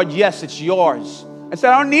said, Lord, yes, it's yours. I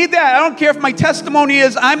said, I don't need that. I don't care if my testimony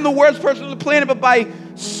is I'm the worst person on the planet, but by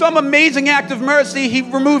some amazing act of mercy, He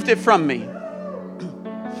removed it from me.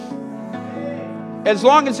 As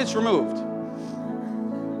long as it's removed.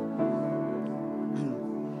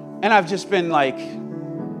 And I've just been like,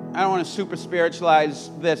 I don't want to super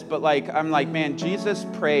spiritualize this, but I'm like, man, Jesus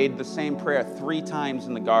prayed the same prayer 3 times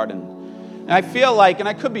in the garden. And I feel like, and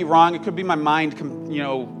I could be wrong, it could be my mind,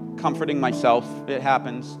 comforting myself. It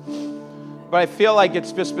happens. But I feel like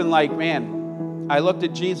it's just been like, man, I looked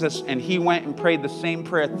at Jesus and He went and prayed the same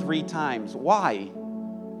prayer 3 times. Why?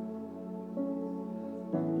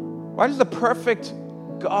 Why does the perfect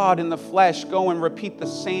God in the flesh go and repeat the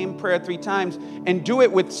same prayer 3 times and do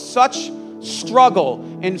it with such struggle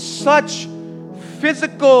and such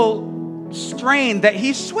physical strain that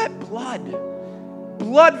He sweat blood?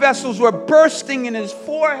 Blood vessels were bursting in His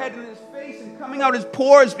forehead and His face and coming out His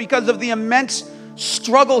pores because of the immense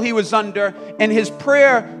struggle He was under. And His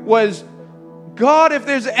prayer was, God, if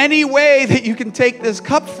there's any way that you can take this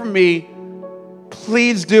cup from me,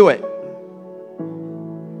 please do it.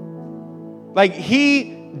 Like,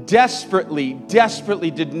 He desperately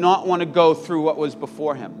did not want to go through what was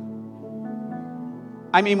before Him.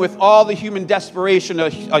 I mean, with all the human desperation a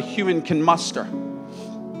human can muster.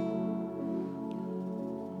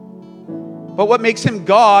 But what makes Him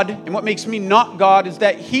God and what makes me not God is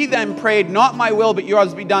that He then prayed, not my will, but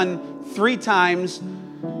yours be done 3 times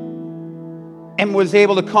and was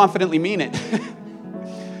able to confidently mean it.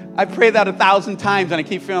 I prayed that 1,000 times and I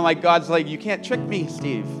keep feeling like God's like, you can't trick me,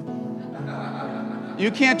 Steve. You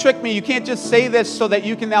can't trick me. You can't just say this so that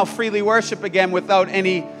you can now freely worship again without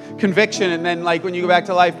any conviction. And then when you go back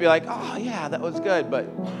to life, be like, oh yeah, that was good, but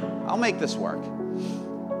I'll make this work.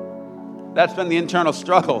 That's been the internal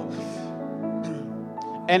struggle.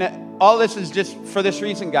 And all this is just for this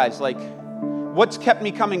reason, guys. What's kept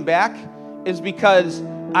me coming back is because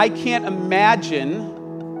I can't imagine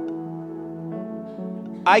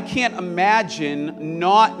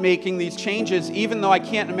not making these changes, even though I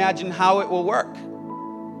can't imagine how it will work.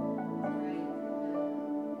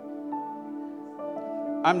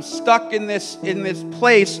 I'm stuck in this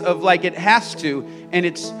place of it has to, and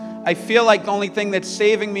I feel like the only thing that's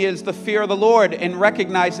saving me is the fear of the Lord, and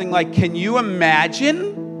recognizing, like, can you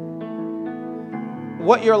imagine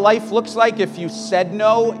what your life looks like if you said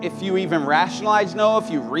no, if you even rationalized no, if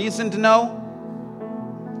you reasoned no?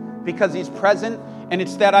 Because he's present. And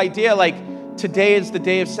it's that idea, like, today is the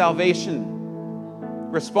day of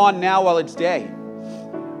salvation. Respond now while it's day.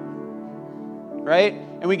 Right?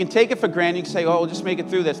 And we can take it for granted. You can say, oh, we'll just make it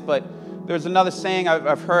through this. But there's another saying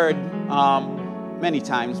I've heard many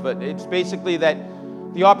times, but it's basically that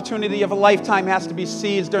the opportunity of a lifetime has to be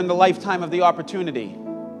seized during the lifetime of the opportunity.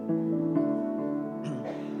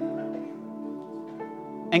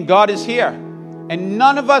 And God is here. And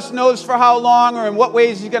none of us knows for how long or in what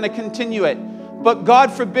ways he's going to continue it. But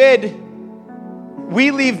God forbid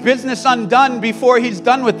we leave business undone before he's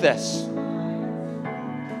done with this.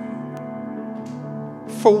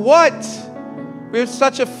 For what? We have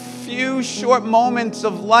such a few short moments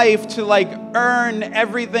of life to like earn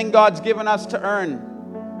everything God's given us to earn.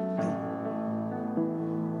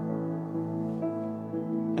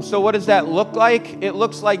 And so what does that look like? It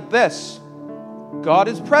looks like this. God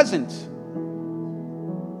is present.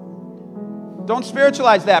 Don't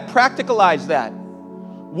spiritualize that. Practicalize that.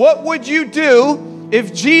 What would you do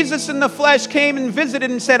if Jesus in the flesh came and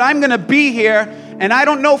visited and said, I'm going to be here, and I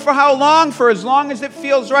don't know for how long, for as long as it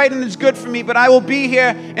feels right and is good for me, but I will be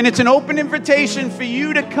here, and it's an open invitation for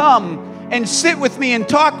you to come and sit with me and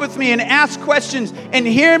talk with me and ask questions and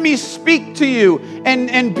hear me speak to you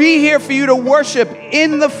and be here for you to worship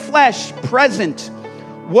in the flesh, present.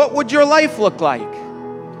 What would your life look like?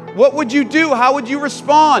 What would you do? How would you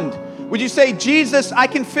respond? Would you say, Jesus, I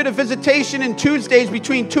can fit a visitation in Tuesdays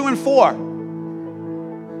between 2 and 4.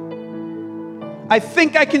 I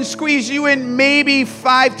think I can squeeze you in maybe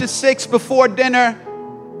 5 to 6 before dinner.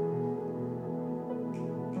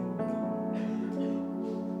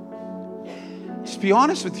 Just be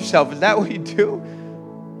honest with yourself. Is that what you do?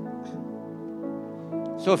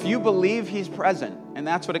 So if you believe he's present, and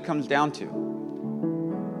that's what it comes down to,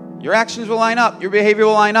 your actions will line up. Your behavior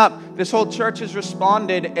will line up. This whole church has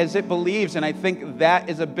responded as it believes, and I think that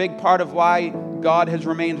is a big part of why God has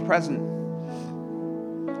remained present.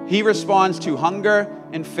 He responds to hunger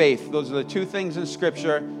and faith. Those are the two things in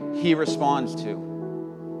Scripture he responds to.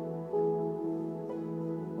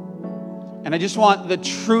 And I just want the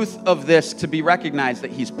truth of this to be recognized,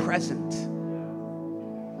 that he's present.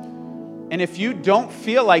 And if you don't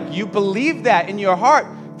feel like you believe that in your heart,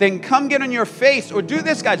 then come get on your face, or do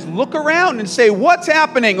this, guys. Look around and say, what's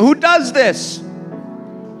happening? Who does this?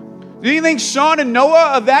 Do you think Shawn and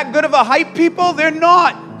Noah are that good of a hype people? They're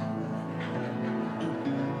not.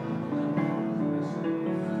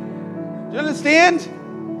 Do you understand?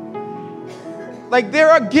 Like, there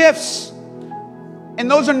are gifts, and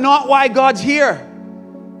those are not why God's here.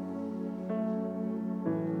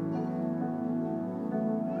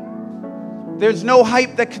 There's no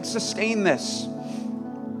hype that could sustain this.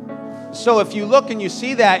 So if you look and you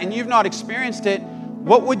see that and you've not experienced it,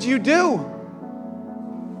 what would you do?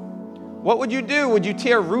 What would you do? Would you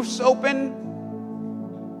tear roofs open?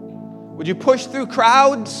 Would you push through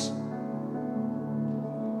crowds?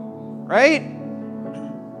 Right?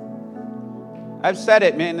 I've said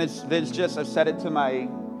it, man. I've said it to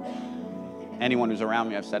anyone who's around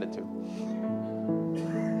me, I've said it to.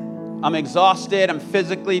 I'm exhausted. I'm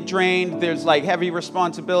physically drained. There's like heavy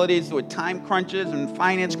responsibilities with time crunches and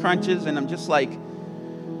finance crunches. And I'm just like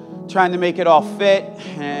trying to make it all fit.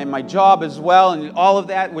 And my job as well. And all of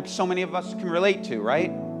that, which so many of us can relate to, right?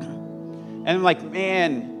 And I'm like,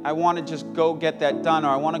 man, I want to just go get that done, or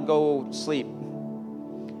I want to go sleep.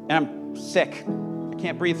 And I'm sick. I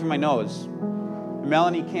can't breathe through my nose.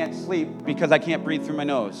 Melanie can't sleep because I can't breathe through my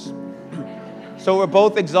nose. So we're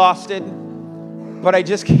both exhausted. But I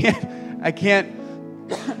just can't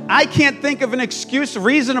think of an excuse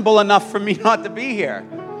reasonable enough for me not to be here.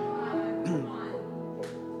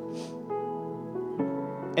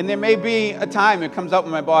 And there may be a time it comes up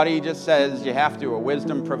when my body just says you have to, or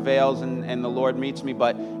wisdom prevails and the Lord meets me,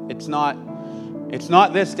 but it's not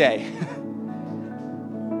this day.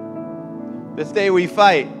 This day we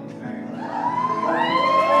fight.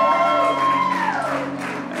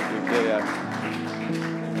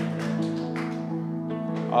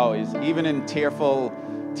 Oh, even in tearful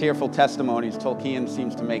testimonies, Tolkien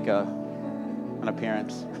seems to make an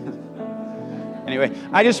appearance. Anyway,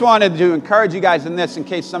 I just wanted to encourage you guys in this, in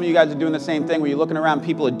case some of you guys are doing the same thing, where you're looking around,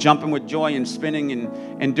 people are jumping with joy and spinning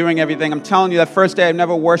and doing everything. I'm telling you, that first day, I've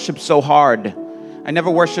never worshipped so hard. I never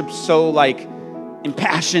worshipped so,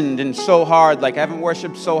 impassioned and so hard. I haven't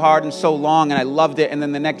worshipped so hard and so long, and I loved it. And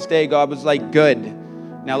then the next day, God was like, good.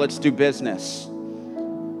 Now let's do business.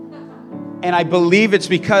 And I believe it's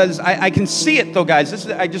because I can see it though, guys.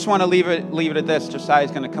 I just want to leave it at this.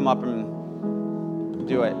 Josiah's going to come up and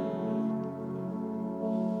do it.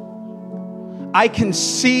 I can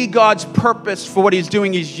see God's purpose for what he's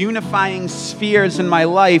doing. He's unifying spheres in my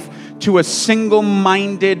life to a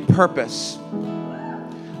single-minded purpose.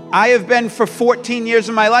 I have been for 14 years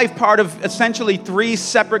of my life part of essentially 3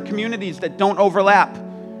 separate communities that don't overlap.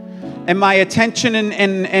 And my attention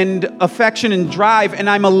and affection and drive, and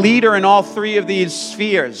I'm a leader in all 3 of these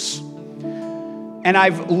spheres. And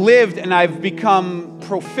I've lived and I've become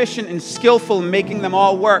proficient and skillful in making them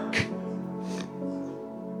all work.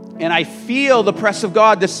 And I feel the press of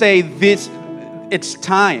God to say this, it's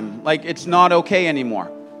time. Like, it's not okay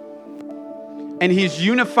anymore. And he's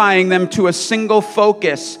unifying them to a single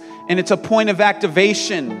focus. And it's a point of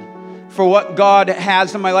activation for what God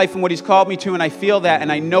has in my life and what he's called me to. And I feel that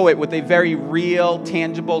and I know it with a very real,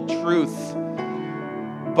 tangible truth.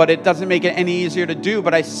 But it doesn't make it any easier to do.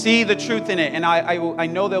 But I see the truth in it. And I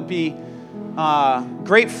know there'll be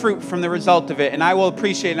great fruit from the result of it. And I will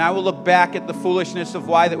appreciate it. And I will look back at the foolishness of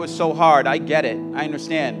why that was so hard. I get it. I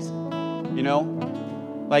understand. You know?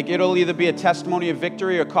 Like, it'll either be a testimony of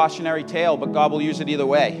victory or a cautionary tale. But God will use it either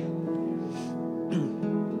way.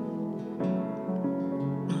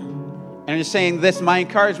 And I'm just saying this, my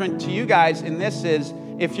encouragement to you guys in this is,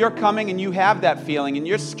 if you're coming and you have that feeling and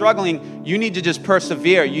you're struggling, you need to just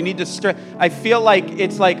persevere. You need to I feel like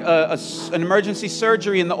it's like an emergency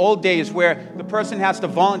surgery in the old days where the person has to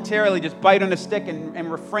voluntarily just bite on a stick and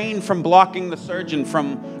refrain from blocking the surgeon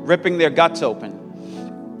from ripping their guts open.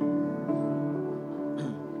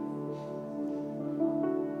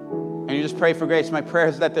 And you just pray for grace. My prayer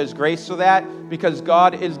is that there's grace for that, because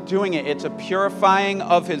God is doing it. It's a purifying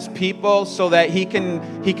of his people so that he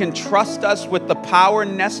can trust us with the power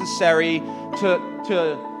necessary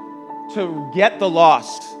to get the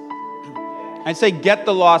lost. I say get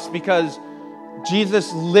the lost because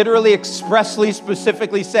Jesus literally expressly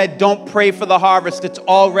specifically said, don't pray for the harvest, it's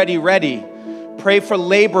already ready. Pray for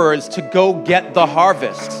laborers to go get the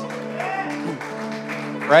harvest.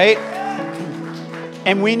 Right?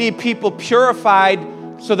 And we need people purified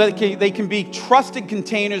so that they can be trusted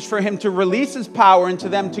containers for him to release his power into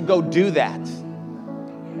them to go do that.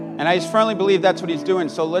 And I just firmly believe that's what he's doing.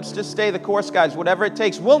 So let's just stay the course, guys. Whatever it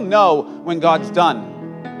takes. We'll know when God's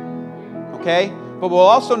done. Okay? But we'll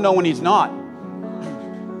also know when he's not.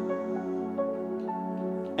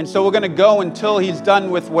 And so we're going to go until he's done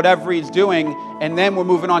with whatever he's doing. And then we're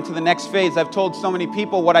moving on to the next phase. I've told so many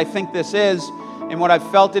people what I think this is. And what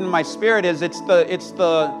I've felt in my spirit is it's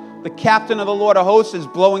the captain of the Lord of hosts is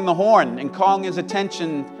blowing the horn and calling his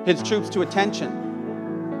troops to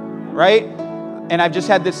attention. Right? And I've just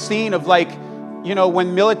had this scene of, like, you know,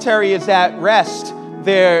 when military is at rest,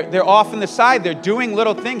 they're off on the side, they're doing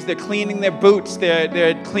little things, they're cleaning their boots,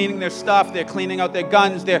 they're cleaning their stuff, they're cleaning out their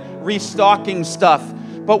guns, they're restocking stuff.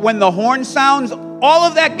 But when the horn sounds, all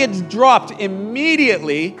of that gets dropped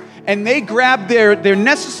immediately. And they grab their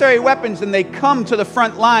necessary weapons and they come to the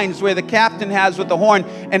front lines where the captain has with the horn,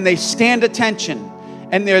 and they stand attention.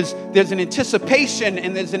 And there's an anticipation,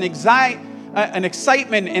 and there's an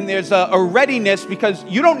excitement, and there's a readiness, because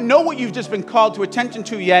you don't know what you've just been called to attention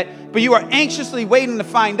to yet, but you are anxiously waiting to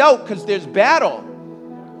find out, because there's battle.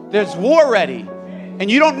 There's war ready.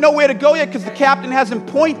 And you don't know where to go yet because the captain hasn't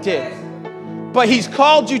pointed. But he's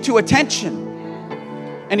called you to attention.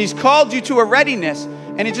 And he's called you to a readiness.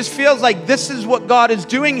 And it just feels like this is what God is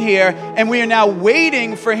doing here, and we are now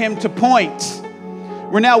waiting for him to point.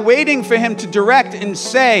 We're now waiting for him to direct and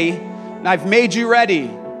say, I've made you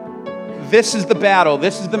ready. This is the battle.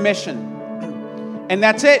 This is the mission. And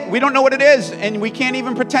that's it. We don't know what it is, and we can't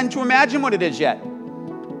even pretend to imagine what it is yet.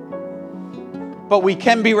 But we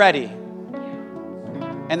can be ready.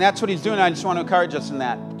 And that's what he's doing. I just want to encourage us in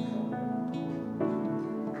that.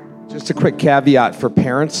 Just a quick caveat for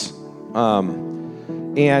parents.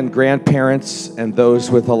 And grandparents and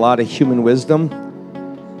those with a lot of human wisdom,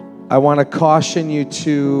 I want to caution you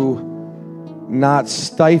to not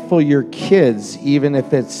stifle your kids, even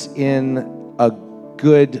if it's in a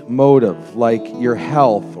good motive, like your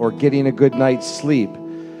health or getting a good night's sleep.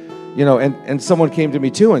 You know, and someone came to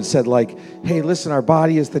me too and said, like, hey, listen, our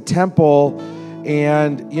body is the temple.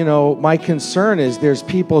 And, you know, my concern is there's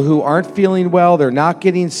people who aren't feeling well, they're not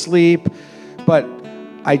getting sleep. But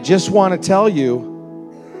I just want to tell you,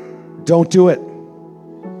 don't do it.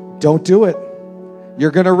 Don't do it. You're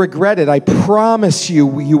going to regret it. I promise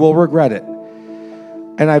you, you will regret it.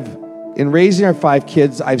 And in raising our 5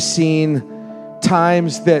 kids, I've seen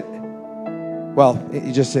times that, well,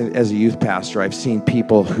 just as a youth pastor, I've seen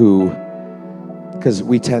people who, because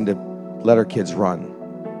we tend to let our kids run.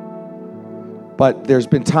 But there's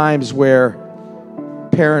been times where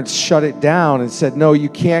parents shut it down and said, no, you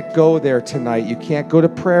can't go there tonight. You can't go to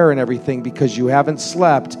prayer and everything because you haven't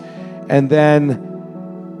slept. And then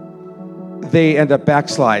they end up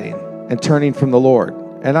backsliding and turning from the Lord.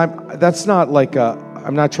 And that's not like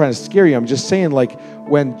I'm not trying to scare you. I'm just saying, like,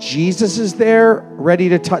 when Jesus is there ready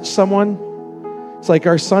to touch someone, it's like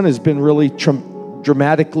our son has been really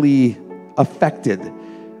dramatically affected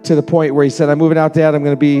to the point where he said, I'm moving out, Dad. I'm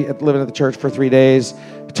going to be living at the church for 3 days.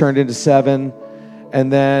 It turned into 7.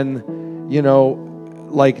 And then,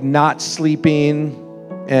 like not sleeping.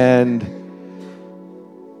 And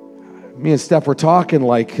me and Steph were talking,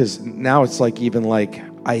 like, because now it's like even like,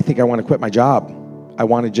 I think I want to quit my job. I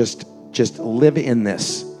want to just live in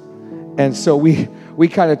this. And so we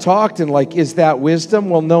kind of talked and like, is that wisdom?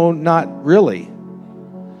 Well, no, not really.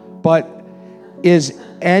 But is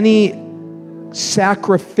any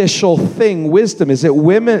sacrificial thing wisdom? Is it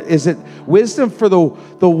wisdom for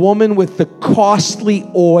the woman with the costly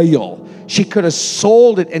oil? She could have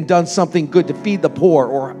sold it and done something good to feed the poor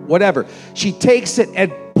or whatever. She takes it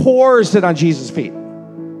and pours it on Jesus' feet.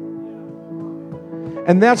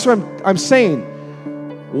 And that's what I'm saying.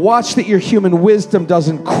 Watch that your human wisdom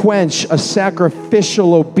doesn't quench a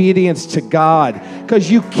sacrificial obedience to God, because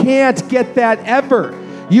you can't get that ever.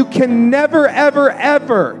 You can never, ever,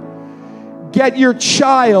 ever get your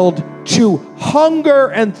child to hunger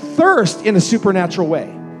and thirst in a supernatural way.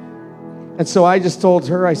 And so I just told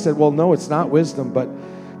her, I said, well, no, it's not wisdom, but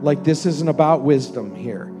like this isn't about wisdom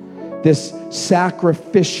here. This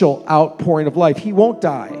sacrificial outpouring of life. He won't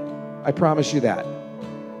die. I promise you that.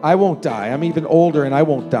 I won't die. I'm even older and I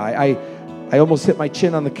won't die. I almost hit my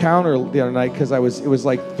chin on the counter the other night because it was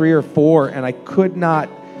like 3 or 4 and I could not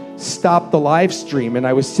stop the live stream. And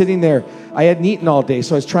I was sitting there. I hadn't eaten all day,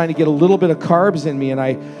 so I was trying to get a little bit of carbs in me. And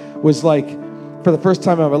I was like, for the first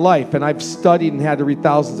time in my life, and I've studied and had to read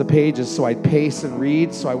thousands of pages, so I'd pace and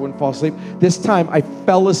read so I wouldn't fall asleep. This time I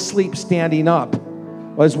fell asleep standing up.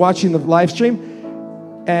 I was watching the live stream,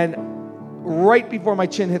 and right before my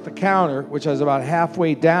chin hit the counter, which I was about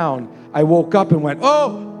halfway down, I woke up and went,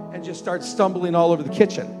 oh, and just started stumbling all over the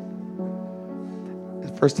kitchen.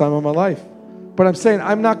 The first time in my life. But I'm saying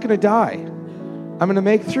I'm not going to die. I'm going to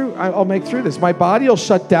make through. I'll make through this. My body will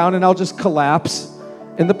shut down and I'll just collapse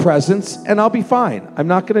in the presence and I'll be fine. I'm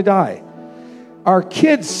not going to die. Our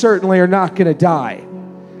kids certainly are not going to die.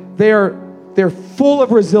 They're full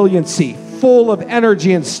of resiliency, full of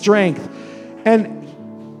energy and strength.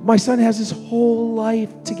 And my son has his whole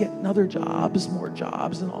life to get other jobs, more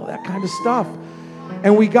jobs, and all that kind of stuff.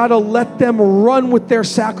 And we got to let them run with their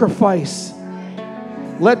sacrifice.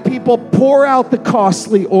 Let people pour out the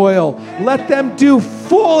costly oil. Let them do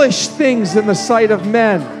foolish things in the sight of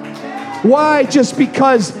men. Why? Just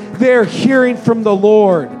because they're hearing from the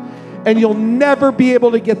Lord. And you'll never be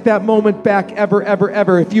able to get that moment back ever, ever,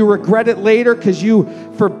 ever. If you regret it later because you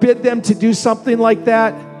forbid them to do something like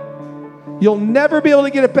that, you'll never be able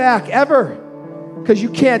to get it back, ever. Because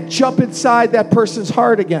you can't jump inside that person's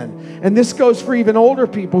heart again. And this goes for even older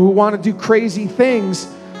people who want to do crazy things,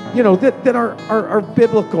 that are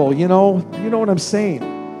biblical, you know what I'm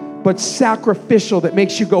saying? But sacrificial, that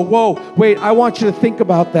makes you go, whoa, wait, I want you to think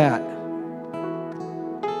about that.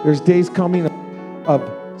 There's days coming of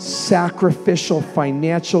sacrificial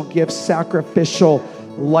financial gifts, sacrificial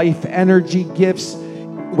life energy gifts.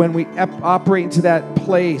 When we operate into that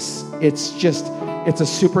place, it's a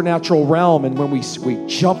supernatural realm. And when we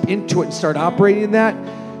jump into it and start operating in that,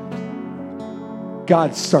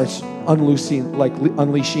 God starts unleashing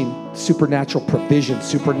supernatural provision,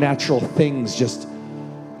 supernatural things.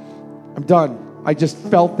 I'm done. I just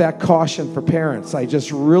felt that caution for parents. I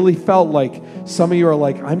just really felt like some of you are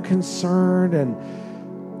like, I'm concerned, and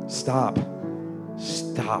stop.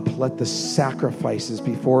 Let the sacrifices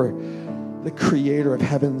before the creator of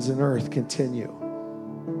heavens and earth continue.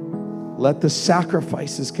 Let the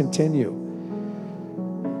sacrifices continue.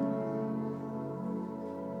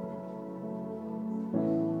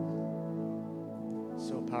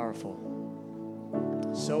 So powerful.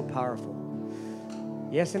 So powerful.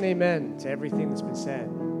 Yes and amen to everything that's been said.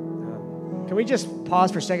 Can we just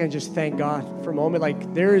pause for a second and just thank God for a moment?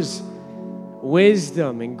 Like, there's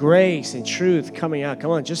wisdom and grace and truth coming out.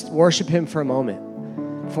 Come on, just worship him for a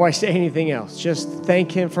moment. Before I say anything else, just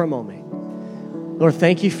thank him for a moment. Lord,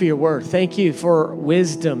 thank you for your word. Thank you for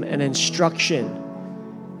wisdom and instruction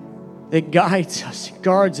that guides us,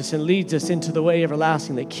 guards us, and leads us into the way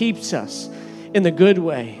everlasting, that keeps us in the good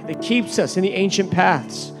way, that keeps us in the ancient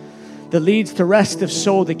paths, that leads to rest of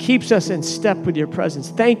soul, that keeps us in step with your presence.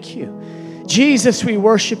 Thank you. Jesus, we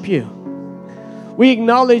worship you. We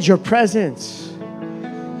acknowledge your presence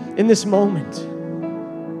in this moment.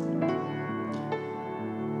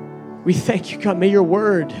 We thank you, God. May your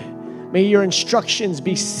word, may your instructions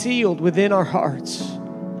be sealed within our hearts,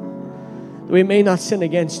 that we may not sin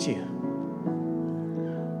against you,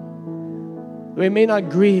 that we may not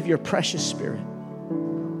grieve your precious Spirit.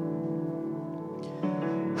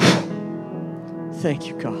 Thank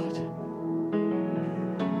you, God.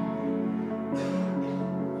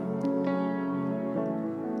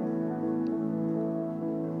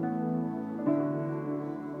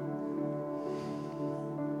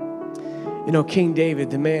 You know, King David,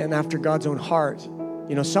 the man after God's own heart,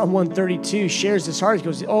 you know, Psalm 132 shares his heart. He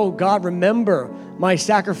goes, oh, God, remember my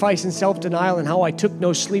sacrifice and self-denial and how I took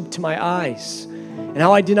no sleep to my eyes and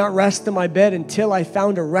how I did not rest in my bed until I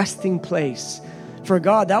found a resting place. For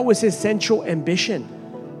God, that was his central ambition,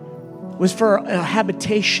 was for a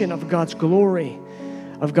habitation of God's glory,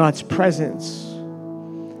 of God's presence.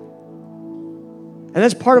 And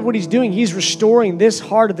that's part of what he's doing. He's restoring this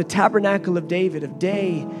heart of the tabernacle of David, of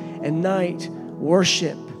day and night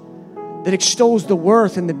worship that extols the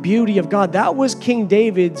worth and the beauty of God. That was King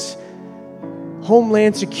David's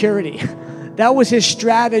homeland security. That was his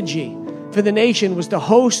strategy for the nation, was to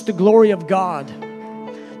host the glory of God,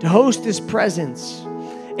 to host his presence.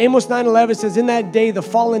 Amos 9:11 says, in that day, the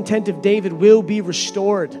fallen tent of David will be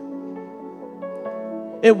restored.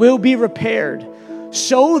 It will be repaired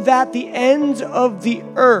so that the ends of the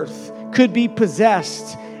earth could be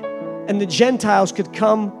possessed and the Gentiles could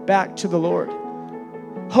come back to the Lord.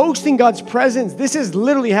 Hosting God's presence. This is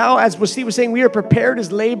literally how, as Steve was saying, we are prepared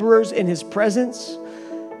as laborers in his presence,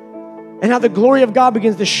 and how the glory of God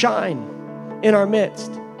begins to shine in our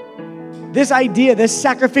midst. This idea, this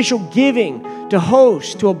sacrificial giving to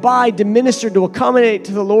host, to abide, to minister, to accommodate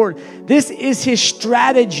to the Lord, this is his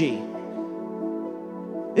strategy.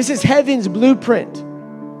 This is heaven's blueprint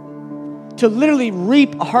to literally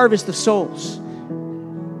reap a harvest of souls.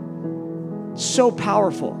 So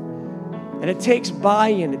powerful. And it takes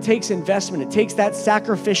buy-in, it takes investment, it takes that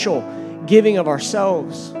sacrificial giving of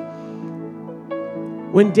ourselves.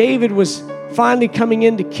 When David was finally coming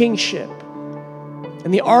into kingship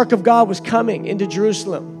and the ark of God was coming into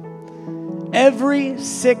Jerusalem, every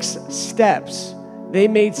 6 steps they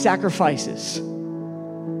made sacrifices.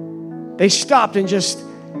 They stopped and just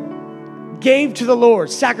gave to the Lord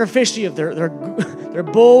sacrificially of their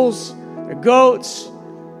bulls, their goats.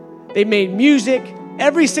 They made music.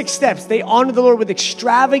 Every 6 steps, they honored the Lord with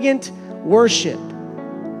extravagant worship,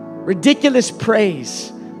 ridiculous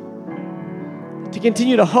praise, to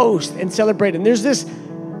continue to host and celebrate. And there's this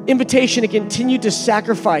invitation to continue to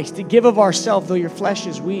sacrifice, to give of ourselves, though your flesh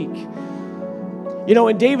is weak. You know,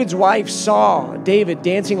 and David's wife saw David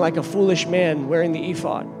dancing like a foolish man wearing the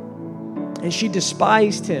ephod, and she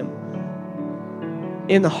despised him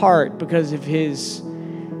in the heart because of his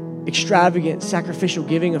extravagant sacrificial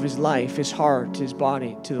giving of his life, his heart, his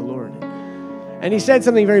body to the Lord. And he said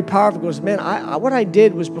something very powerful. He goes, man, what I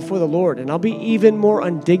did was before the Lord, and I'll be even more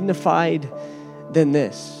undignified than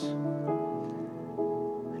this.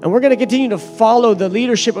 And we're going to continue to follow the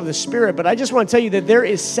leadership of the Spirit, but I just want to tell you that there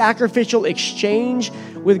is sacrificial exchange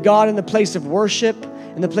with God in the place of worship,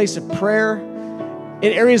 in the place of prayer,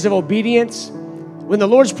 in areas of obedience. When the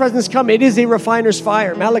Lord's presence comes, it is a refiner's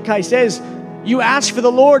fire. Malachi says, you ask for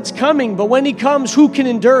the Lord's coming, but when he comes, who can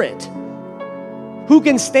endure it? Who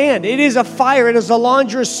can stand? It is a fire. It is a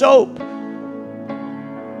launderer's soap.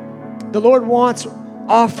 The Lord wants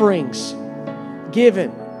offerings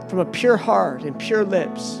given from a pure heart and pure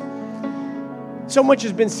lips. So much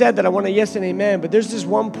has been said that I want to yes and amen, but there's this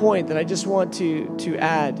one point that I just want to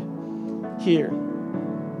add here.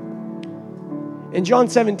 In John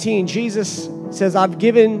 17, Jesus says, I've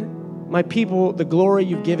given my people the glory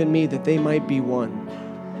you've given me, that they might be one,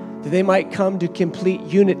 that they might come to complete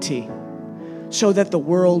unity, so that the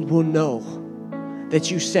world will know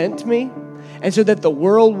that you sent me, and so that the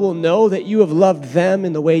world will know that you have loved them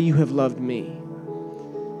in the way you have loved me.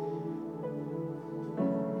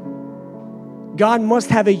 God must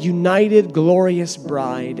have a united, glorious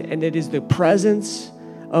bride, and it is the presence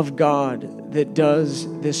of God that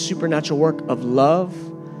does this supernatural work of love,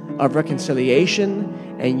 of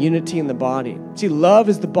reconciliation, and unity in the body. See, love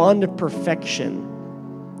is the bond of perfection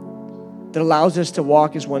that allows us to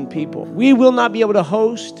walk as one people. We will not be able to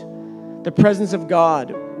host the presence of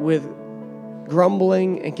God with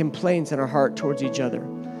grumbling and complaints in our heart towards each other,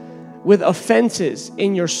 with offenses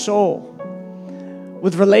in your soul,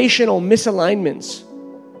 with relational misalignments.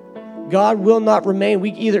 God will not remain.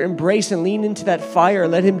 We either embrace and lean into that fire,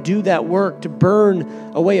 let him do that work to burn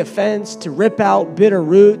away offense, to rip out bitter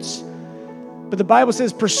roots. But the Bible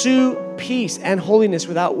says, pursue peace and holiness,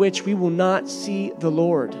 without which we will not see the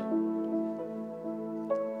Lord.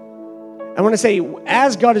 And I want to say,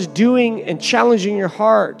 as God is doing and challenging your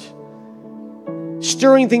heart,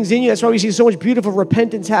 stirring things in you, that's why we see so much beautiful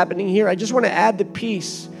repentance happening here. I just want to add the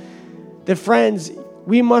piece that, friends,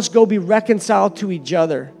 we must go be reconciled to each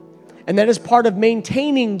other. And that is part of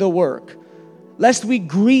maintaining the work, lest we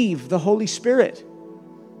grieve the Holy Spirit.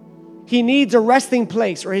 He needs a resting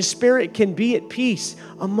place where his spirit can be at peace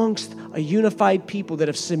amongst a unified people that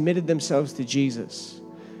have submitted themselves to Jesus.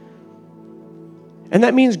 And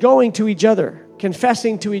that means going to each other,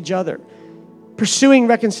 confessing to each other, pursuing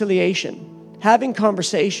reconciliation, having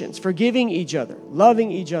conversations, forgiving each other, loving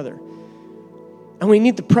each other. And we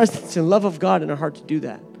need the presence and love of God in our heart to do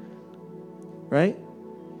that. Right?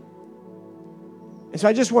 And so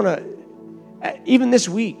I just want to, even this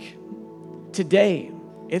week, today,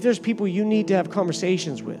 if there's people you need to have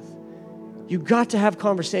conversations with, you've got to have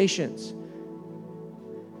conversations.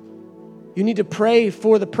 You need to pray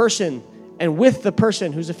for the person and with the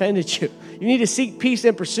person who's offended you. You need to seek peace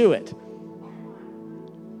and pursue it.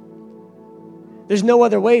 There's no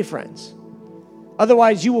other way, friends.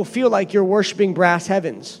 Otherwise, you will feel like you're worshiping brass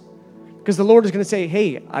heavens, because the Lord is going to say,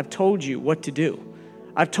 hey, I've told you what to do.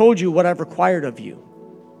 I've told you what I've required of you.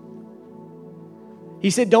 He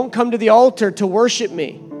said, don't come to the altar to worship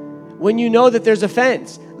me when you know that there's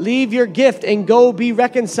offense. Leave your gift and go be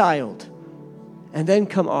reconciled, and then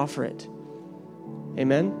come offer it.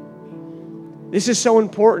 Amen? This is so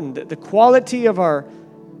important, that the quality of our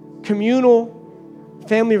communal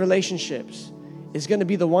family relationships is going to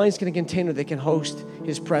be the wineskin container that can host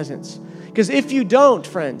his presence. Because if you don't,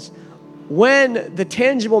 friends, when the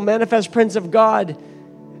tangible manifest presence of God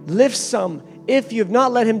lifts some, if you have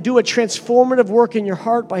not let him do a transformative work in your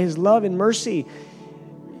heart by his love and mercy,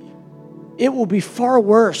 it will be far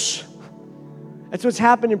worse. That's what's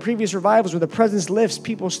happened in previous revivals, where the presence lifts,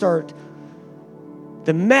 people start,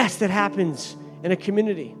 the mess that happens in a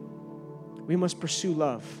community. We must pursue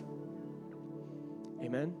love.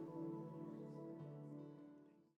 Amen.